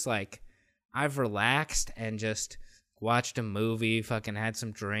I just like I've relaxed and just watched a movie, fucking had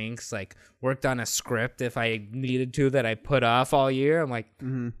some drinks, like worked on a script if I needed to that I put off all year. I'm like,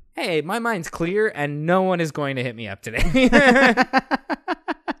 hey, my mind's clear and no one is going to hit me up today. They're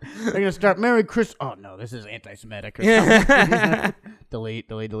gonna start Merry Christmas. Oh no, this is anti-Semitic or something. delete.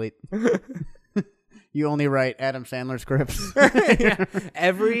 You only write Adam Sandler scripts. Yeah.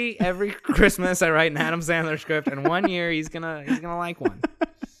 Every Christmas I write an Adam Sandler script, and one year he's gonna like one.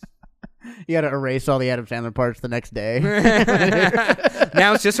 You got to erase all the Adam Sandler parts the next day.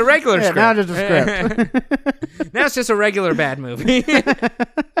 Now it's just a regular script. Now just a script. Now it's just a regular bad movie.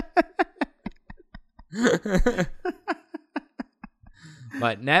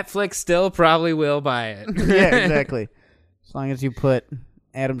 But Netflix still probably will buy it. Yeah, exactly. As long as you put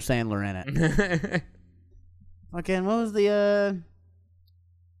Adam Sandler in it. Okay, and what was the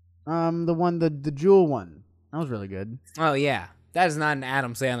Jewel one? That was really good. Oh yeah. That is not an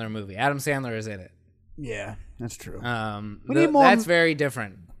Adam Sandler movie. Adam Sandler is in it. Yeah, that's true. That's very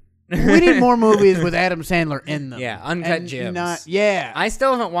different. We need more movies with Adam Sandler in them. Yeah, Uncut Gems. Yeah. I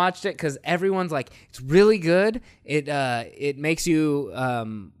still haven't watched it because everyone's like, it's really good. It makes you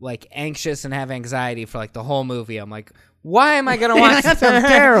like anxious and have anxiety for like the whole movie. I'm like, why am I gonna watch that? Sounds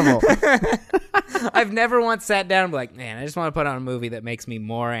terrible. I've never once sat down and be like, man, I just want to put on a movie that makes me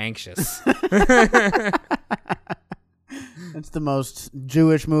more anxious. It's the most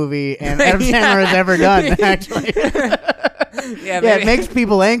Jewish movie Adam Sandler has ever done, actually. Yeah, it makes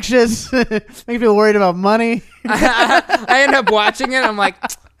people anxious. Makes people worried about money. I end up watching it. I'm like,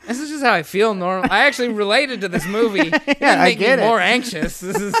 this is just how I feel normal. I actually related to this movie. Yeah, I get me more anxious.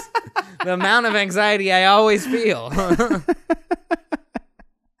 This is the amount of anxiety I always feel.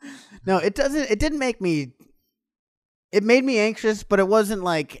 No, it doesn't. It didn't make me. It made me anxious, but it wasn't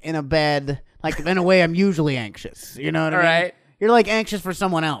like in a bad, like in a way I'm usually anxious. You know what I mean? Right. You're like anxious for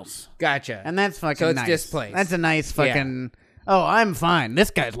someone else, Gotcha. and that's fucking So it's nice. displaced. That's a nice fucking. Oh, I'm fine.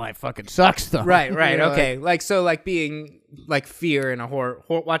 This guy's life fucking sucks though. Right. You're Okay. Like so, like being like fear in a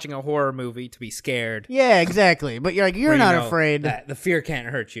watching a horror movie to be scared. Yeah, exactly. But you're like you're where you not know afraid. that the fear can't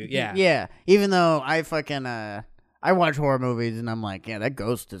hurt you. Yeah. Yeah. Even though I fucking I watch horror movies and I'm like, yeah, that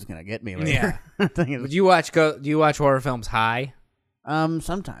ghost is gonna get me later. Yeah. Do you watch horror films high?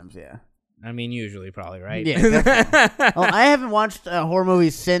 Sometimes, yeah. I mean, usually, probably, right? Yeah. Definitely. Well, I haven't watched horror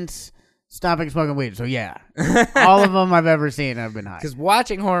movies since stopping smoking weed, so yeah, all of them I've ever seen have been high. Because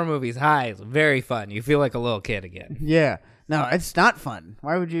watching horror movies high is very fun. You feel like a little kid again. Yeah. No, it's not fun.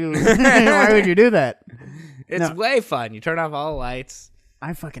 Why would you? Why would you do that? It's way fun. You turn off all the lights.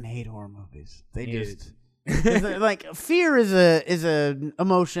 I fucking hate horror movies. They Dude. just like fear is a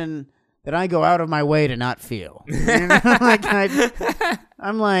emotion that I go out of my way to not feel. You know? Like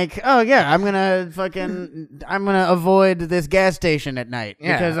I'm like, oh yeah, I'm gonna avoid this gas station at night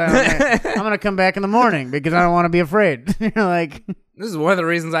because I'm gonna come back in the morning because I don't want to be afraid. You're like, this is one of the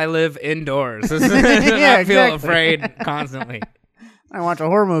reasons I live indoors. Yeah, I feel exactly. afraid constantly. I watch a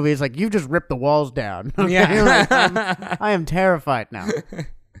horror movie. It's like you've just ripped the walls down. Okay? Yeah. Like, I am terrified now.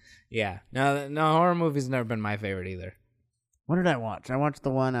 Yeah. No, horror movies never been my favorite either. What did I watch? I watched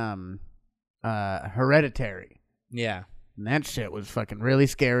the one Hereditary. Yeah. And that shit was fucking really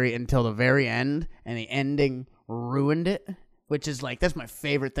scary until the very end, and the ending ruined it, which is like, that's my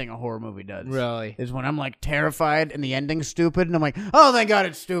favorite thing a horror movie does. Really? Is when I'm like terrified and the ending's stupid, and I'm like, oh, thank God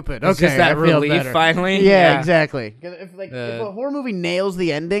it's stupid. It's okay, just that I feel relief better. finally? Yeah, exactly. 'Cause if Uh, a horror movie nails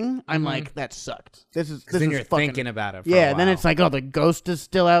the ending, I'm like, that sucked. This is then you're fucking, thinking about it for yeah, a then while. it's like, oh, the ghost is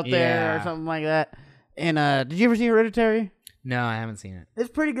still out there or Yeah. something like that. And did you ever see Hereditary? No, I haven't seen it.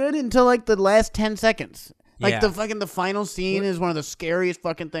 It's pretty good until like the last 10 seconds. Like Yeah. the final scene is one of the scariest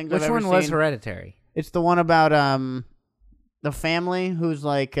fucking things Which I've ever one seen. was Hereditary? It's the one about the family who's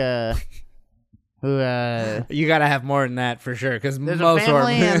like who You gotta have more than that for sure, because there's most a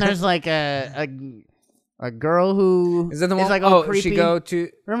family horror and there's like a girl who is it the one? like all Oh, creepy. she go to.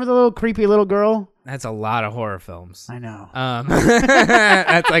 Remember the little creepy little girl? That's a lot of horror films. I know.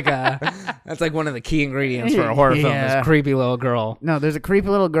 That's like one of the key ingredients for a horror film. Yeah. Is creepy little girl. No, there's a creepy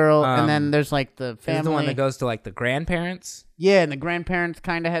little girl, and then Um, there's like the family. Is it the one that goes to like the grandparents, Yeah, and the grandparents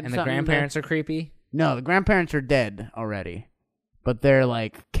kind of had and the something. grandparents are creepy. No, the grandparents are dead already, but they're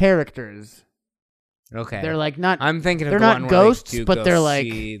like characters. Okay, They're like not. I'm thinking of they're the not one where ghosts, they do but go they're like-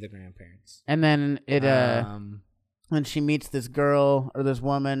 see the grandparents. And then it Um, when she meets this girl or this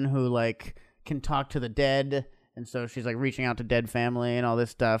woman who like can talk to the dead, and so she's like reaching out to dead family and all this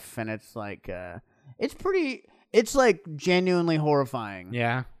stuff, and it's like it's like genuinely horrifying.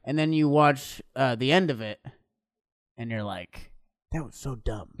 yeah. And then you watch the end of it, and you're like, that was so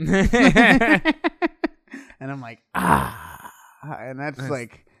dumb. And I'm like, and that's Was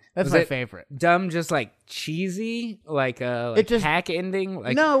my it favorite. Dumb, just like cheesy, like It just- hack ending.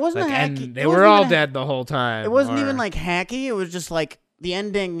 Like, No, it wasn't like, a and hacky- they it were wasn't all even a- dead the whole time. It wasn't or- even like hacky. It was just like the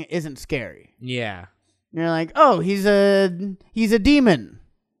ending isn't scary. Yeah. And you're like, oh, he's a demon.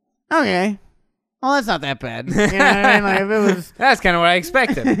 Okay. Well, that's not that bad. You know what I mean? Like, if it was, That's kind of what I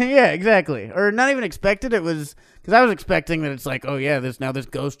expected. yeah, exactly. Or not even expected. It was because I was expecting that it's like, oh yeah, this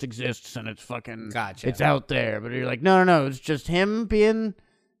ghost exists and it's fucking, Gotcha. it's out there. But you're like, no, it's just him being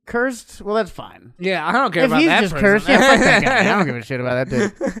cursed. Well, that's fine. Yeah, I don't care If about he's that just person. cursed, yeah, fuck that guy. I don't give a shit about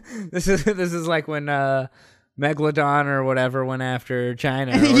that dude. This is like when Megalodon or whatever went after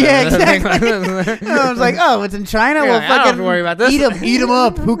China. Or Yeah, whatever the thing exactly. was. I was like, oh, it's in China. Yeah, Well, I don't have fucking to worry about this. Eat him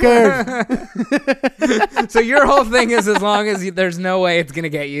up. Who cares? So your whole thing is as long as there's no way it's gonna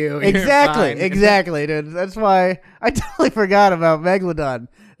get you. you're fine. Exactly, dude. That's why I totally forgot about Megalodon.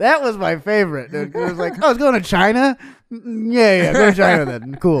 That was my favorite, dude. It was like, oh, it's going to China? Yeah, go to China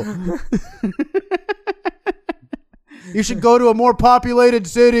then. Cool. You should go to a more populated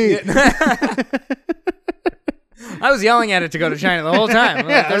city. I was yelling at it to go to China the whole time. I'm like,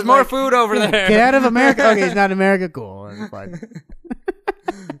 Yeah, I there's was more like, food over there. Get out of America. Okay, he's not in America. Cool. That's fine.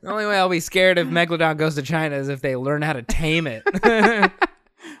 The only way I'll be scared if Megalodon goes to China is if they learn how to tame it.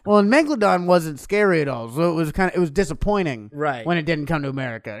 Well, and Megalodon wasn't scary at all, so it was disappointing, Right. when it didn't come to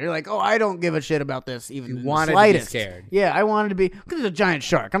America. You're like, oh, I don't give a shit about this even. You in the wanted to be slightest. scared. Yeah, I wanted to be because it's a giant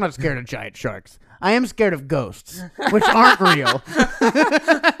shark. I'm not scared of giant sharks. I am scared of ghosts, which aren't real.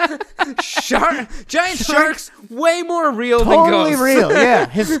 Giant sharks, way more real than Totally ghosts. real. Yeah,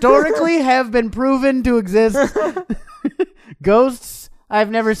 historically have been proven to exist. Ghosts, I've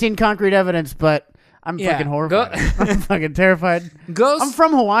never seen concrete evidence, but I'm Yeah, fucking horrified. I'm fucking terrified. Ghosts. I'm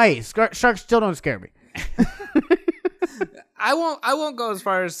from Hawaii. Sharks still don't scare me. I won't go as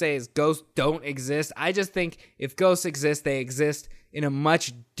far as say as ghosts don't exist. I just think if ghosts exist, they exist in a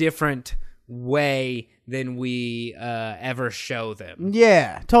much different way than we ever show them.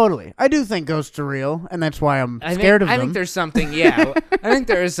 Yeah, totally. I do think ghosts are real, and that's why I'm scared of them. I think there's something, yeah. I think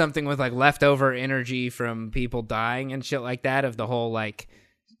there is something with like leftover energy from people dying and shit like that, of the whole like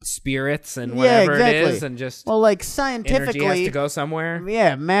spirits and whatever it is, and just like scientifically energy has to go somewhere.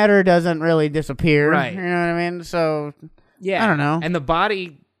 Yeah, matter doesn't really disappear. Right. You know what I mean? So yeah, I don't know. And the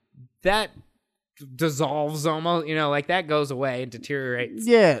body that dissolves almost, like that goes away and deteriorates.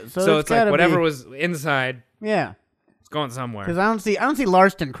 Yeah, so it's like whatever was inside. Yeah, it's going somewhere. Because I don't see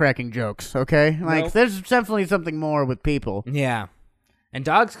Larston cracking jokes. Okay, like there's definitely something more with people. Yeah, and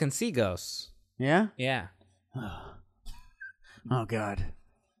dogs can see ghosts. Yeah. Yeah. Oh God.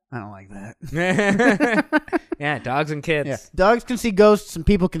 I don't like that. Yeah, dogs and kids. Yeah. Dogs can see ghosts and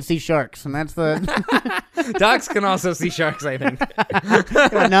people can see sharks, and that's the... Dogs can also see sharks, I think.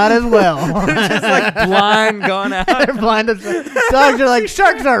 Not as well. They're just like blind going out. They're blind as... Dogs are like,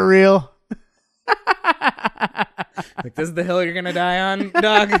 sharks aren't real. Like, this is the hill you're going to die on,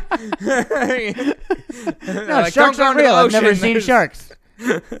 dog? No, like, sharks aren't real. I've never seen sharks.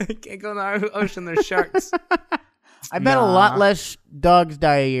 You can't go in the ocean, there's sharks. I bet a lot less dogs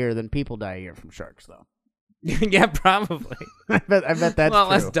die a year than people die a year from sharks, though. Yeah, probably. I bet that's a lot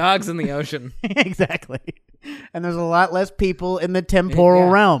true. less dogs in the ocean. Exactly. And there's a lot less people in the temporal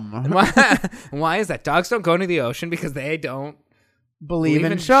realm. Why is that? Dogs don't go into the ocean because they don't believe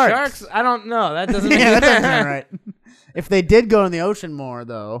in sharks. I don't know. That doesn't make that doesn't sound right. If they did go in the ocean more,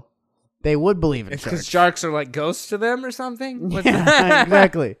 though, they would believe in sharks. Because sharks are like ghosts to them or something? Yeah,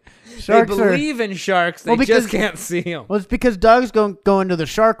 exactly. Sharks they believe in sharks. They just can't see them. Well, it's because dogs go into the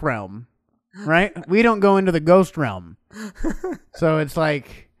shark realm, right? We don't go into the ghost realm. So it's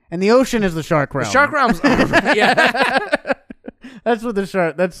like... And the ocean is the shark realm. The shark realm's... yeah. That's what the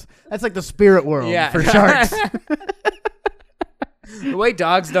shark... That's like the spirit world for sharks. The way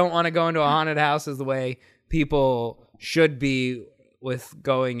dogs don't want to go into a haunted house is the way people should be with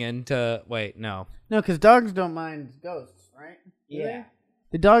going into... Wait, no. No, because dogs don't mind ghosts, right? Yeah.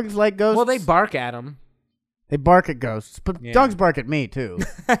 The dogs like ghosts? Well, they bark at them. They bark at ghosts, but dogs bark at me, too.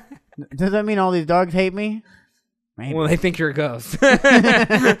 Does that mean all these dogs hate me? Maybe. Well, they think you're a ghost.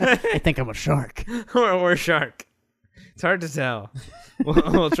 They think I'm a shark. or a shark. It's hard to tell.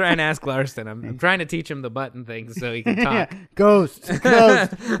 We'll try and ask Larston. I'm trying to teach him the button thing so he can talk. Ghost.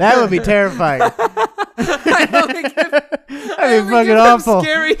 That would be terrifying. I don't think that'd be fucking awful.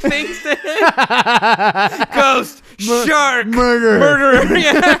 Scary things to him. Ghost, shark, murderer.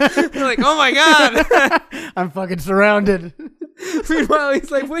 Yeah. You're like, oh my God. I'm fucking surrounded. Meanwhile, he's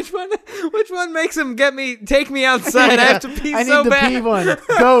like, which one makes him take me outside? I have to pee so bad. I need to pee one.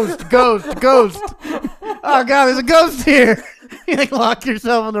 Ghost. Oh God, there's a ghost here. You like lock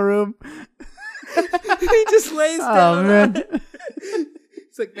yourself in the room. He just lays down. Oh man.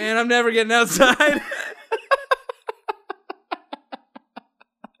 It's like, man, I'm never getting outside.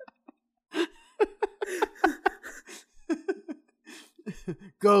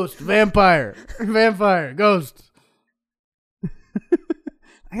 Ghost, vampire, ghost.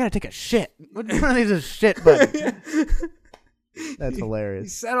 I gotta take a shit. Which one of these is shit button? That's hilarious. He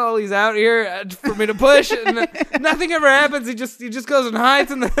set all these out here for me to push, and nothing ever happens. He just goes and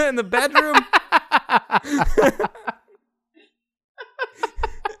hides in the bedroom.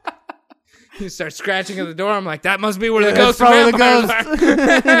 You start scratching at the door. I'm like, that must be where the ghosts are.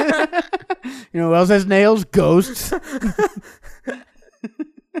 You know who else has nails? Ghosts.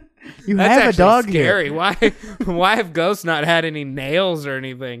 You That's have a dog scary. here. Why have ghosts not had any nails or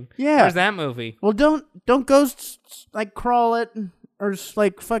anything? Yeah. Where's that movie? Well, don't ghosts like crawl at or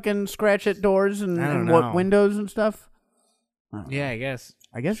like fucking scratch at doors and what windows and stuff? Yeah, I guess.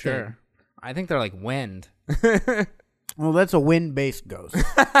 Sure. I think they're like wind. Well, that's a wind-based ghost.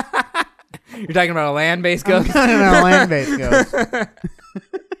 You're talking about a land-based ghost? I'm talking about a land-based ghost.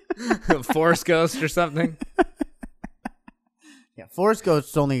 A forest ghost or something? Yeah, forest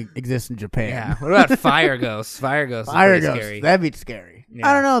ghosts only exist in Japan. Yeah. What about fire ghosts? Fire ghosts. Scary. That'd be scary. Yeah.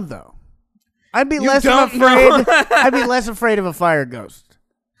 I don't know though. I'd be less afraid. I'd be less afraid of a fire ghost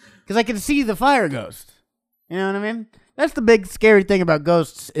because I can see the fire ghost. You know what I mean? That's the big scary thing about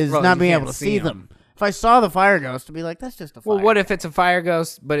ghosts is not being able to see them. If I saw the fire ghost, I'd be like, "That's just a fire." Well, what if it's a fire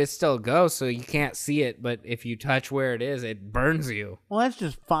ghost, but it's still a ghost, so you can't see it? But if you touch where it is, it burns you. Well, that's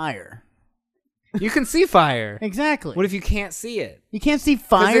just fire. You can see fire. Exactly. What if you can't see it? You can't see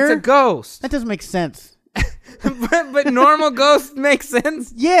fire? Because it's a ghost. That doesn't make sense. but normal ghosts make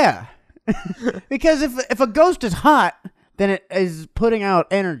sense? Yeah. Because if a ghost is hot, then it is putting out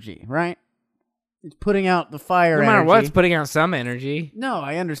energy, right? It's putting out the fire No matter energy. what, it's putting out some energy. No,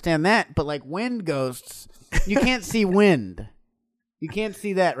 I understand that, but like wind ghosts, you can't see wind. You can't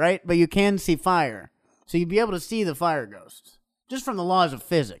see that, right? But you can see fire. So you'd be able to see the fire ghosts just from the laws of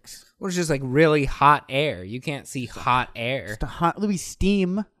physics. Well, it's just like really hot air. You can't see hot air. There'll be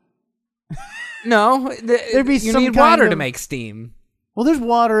steam. No, There'd be you some need kind water to of- make steam. Well, there's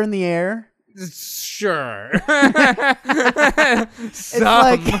water in the air. Sure. It's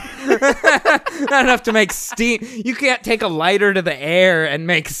like Not enough to make steam. You can't take a lighter to the air and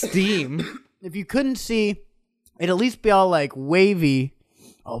make steam. if you couldn't see, it'd at least be all like wavy.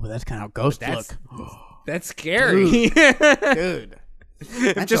 Oh, but that's kind of how ghosts That's- look. That's scary. Dude.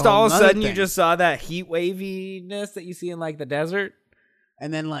 That's Just a all of a whole nother sudden you thing. just saw that heat waviness that you see in like the desert.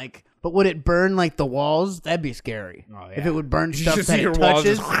 And then like, but would it burn like the walls? That'd be scary. Oh, If yeah. it would burn You stuff just that see it your walls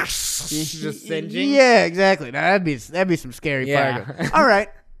touches. just singeing. Yeah, exactly. Now, that'd be some scary Yeah. fire ghosts. All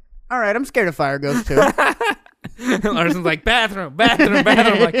right. I'm scared of fire ghosts too. Larson's like, bathroom. Like,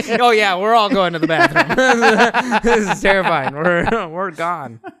 oh yeah, we're all going to the bathroom. This is terrifying. We're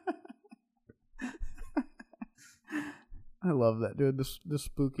gone. I love that, dude. The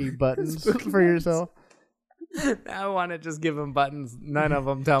spooky buttons for yourself. I want to just give him buttons. None of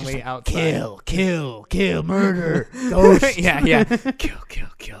them tell me outside. Kill, murder, ghost. yeah.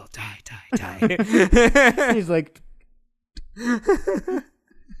 Kill, die. He's like, why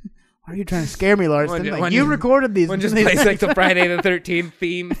are you trying to scare me, Larson? When- Like, when you you- recorded these. One just plays like the Friday the 13th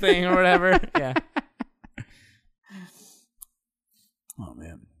theme thing or whatever. Yeah. Oh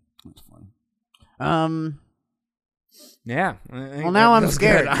man, that's funny. Yeah. Well, now I'm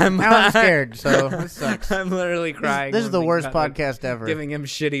scared. Now I'm scared. So this sucks. I'm literally crying. This is the when we worst got, like, podcast ever. Giving him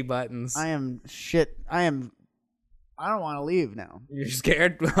shitty buttons. I am shit. I don't want to leave now. You're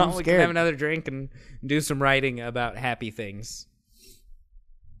scared? Well, we can scared. have another drink and do some writing about happy things.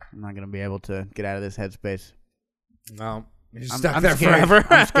 I'm not gonna be able to get out of this headspace. No. You're I'm stuck there scared. forever.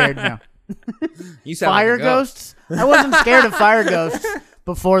 I'm scared now. You sound Fire like a ghost. ghosts? I wasn't scared of fire ghosts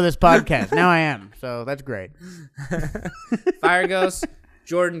before this podcast. Now I am. So that's great. Fire ghost.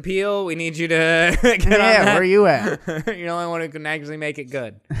 Jordan Peele, we need you to get on Yeah, that. where you at? You're the only one who can actually make it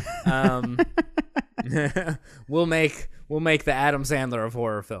good. We'll make the Adam Sandler of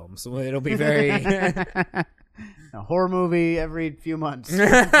horror films. It'll be very A horror movie every few months for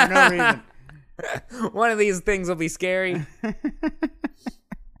no reason. one of these things will be scary.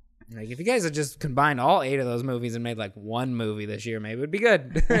 Like if you guys had just combined all 8 of those movies and made like one movie this year, maybe it'd be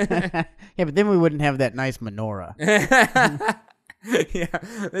good. Yeah, but then we wouldn't have that nice menorah. Yeah,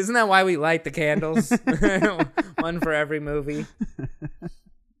 isn't that why we light the candles? One for every movie.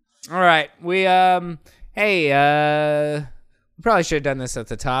 All right, we probably should have done this at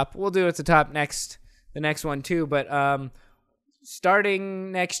the top. We'll do it at the top the next one too. But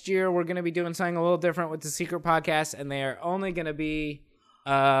starting next year, we're gonna be doing something a little different with the Secret Podcast, and they are only gonna be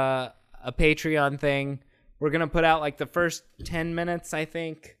a Patreon thing. We're gonna put out like the first 10 minutes, I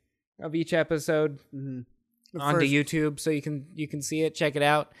think, of each episode. Onto YouTube, so you can see it, check it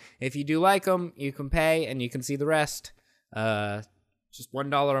out. If you do like them, you can pay and you can see the rest. Just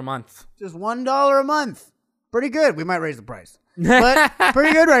 $1 a month. Just $1 a month. Pretty good. We might raise the price, but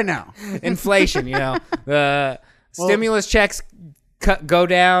pretty good right now. Inflation, the stimulus checks go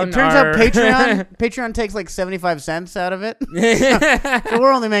down. It turns out Patreon takes like 75 cents out of it. So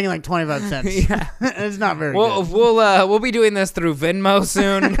we're only making like 25 cents. Yeah. It's not very good. We'll be doing this through Venmo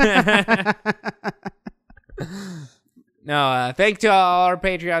soon. No, thank to all our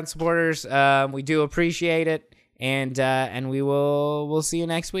Patreon supporters. We do appreciate it, and we'll see you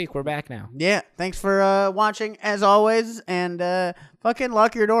next week. We're back now. Yeah, thanks for watching as always, and fucking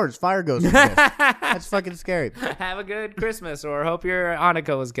lock your doors. Fire ghosts. That's fucking scary. Have a good Christmas, or hope your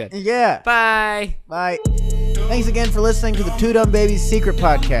Hanukkah was good. Yeah. Bye. Bye. Thanks again for listening to the Two Dumb Babies Secret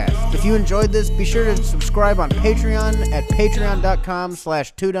Podcast. If you enjoyed this, be sure to subscribe on Patreon at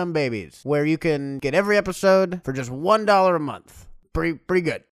patreon.com/twodumbbabies, where you can get every episode for just $1 a month. Pretty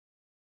good.